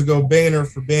Warriors to go banner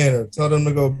for banner. Tell them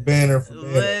to go banner for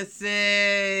banner.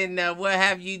 Listen, what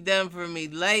have you done for me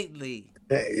lately?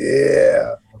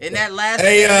 Yeah. In that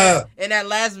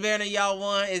last banner y'all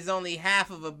won is only half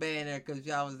of a banner because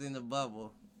y'all was in the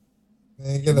bubble.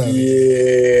 Man, get out of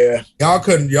here.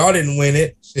 Y'all didn't win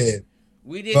it. Shit.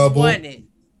 We didn't win it.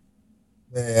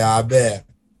 Yeah, I bet.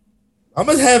 I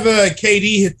must have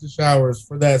KD hit the showers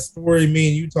for that story me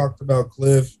and you talked about,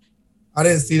 Cliff. I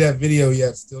didn't see that video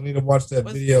yet. Still need to watch that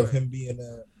video of him being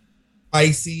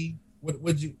spicy. What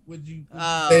would you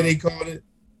say they called it?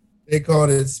 They called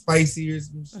it spicy or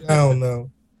some shit. I don't know.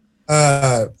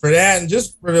 For that, and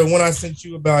just for the one I sent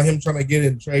you about him trying to get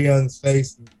in Trae Young's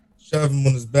face and shove him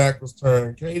when his back was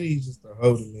turned. KD's just a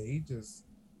hoe to me.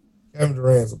 Kevin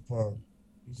Durant's a punk.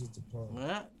 He's just a punk.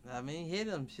 Well, I mean, hit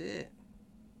him, shit.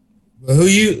 But who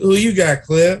you got,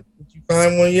 Cliff? Did you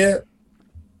find one yet?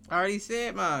 I already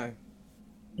said mine.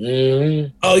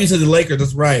 Mm-hmm. Oh, you said the Lakers.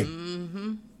 That's right.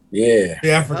 Mm-hmm. Yeah.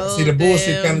 Yeah, I forgot. See, the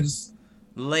bullshit kind of just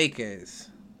Lakers.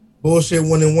 Bullshit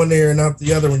went in one ear and out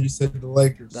the other when you said the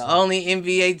Lakers. The only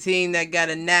NBA team that got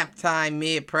a nap time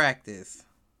mid-practice.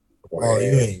 Oh,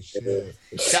 you ain't shit.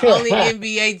 The only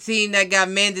NBA team that got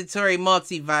mandatory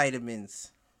multivitamins.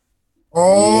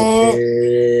 Oh.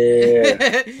 Yeah.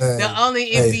 The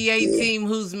only NBA team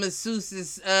whose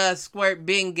masseuses squirt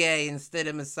Bengay instead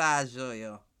of massage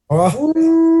oil.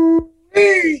 Oh.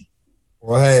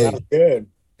 Well, hey. Not good.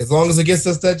 As long as it gets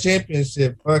us that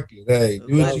championship, fuck it. Hey,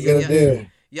 do what you gotta do.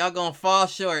 Y'all gonna fall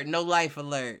short. No life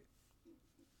alert.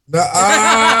 Look at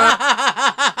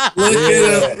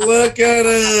him. Look at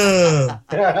him.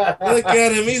 Look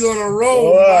at him. He's on a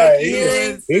roll.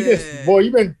 Boy,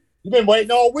 you've been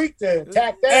waiting all week to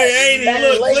attack that. Hey, ain't he?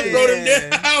 Look, Cliff wrote him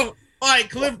down. Mike,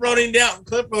 Cliff wrote him down.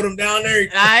 Cliff wrote him down there.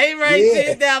 I ain't writing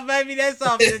shit down, baby. That's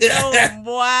off the dome,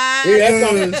 boy. Yeah, that's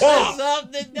off the top. That's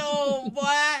off the dome,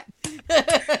 boy.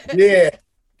 Yeah.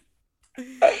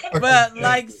 But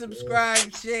like,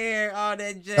 subscribe, share, all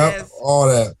that jazz. All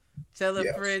that. Tell a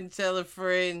friend, tell a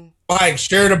friend. Mike,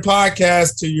 share the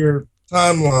podcast to your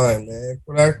timeline, man.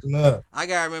 Quit acting up. I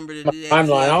gotta remember to do that.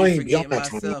 Timeline. I don't even forget be on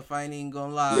that myself. I ain't even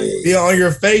gonna lie. Be on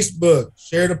your Facebook.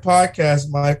 Share the podcast,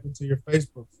 Michael, to your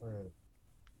Facebook friend.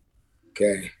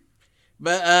 Okay.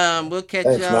 But we'll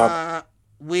catch y'all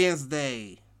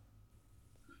Wednesday.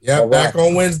 Yeah, back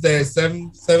on Wednesday at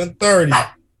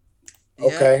 7:30.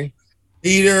 Okay.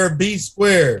 Be there, be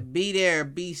square. Be there,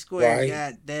 be square. Right.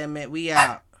 God damn it, we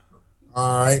out.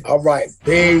 All right. All right.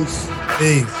 Peace.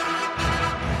 Peace.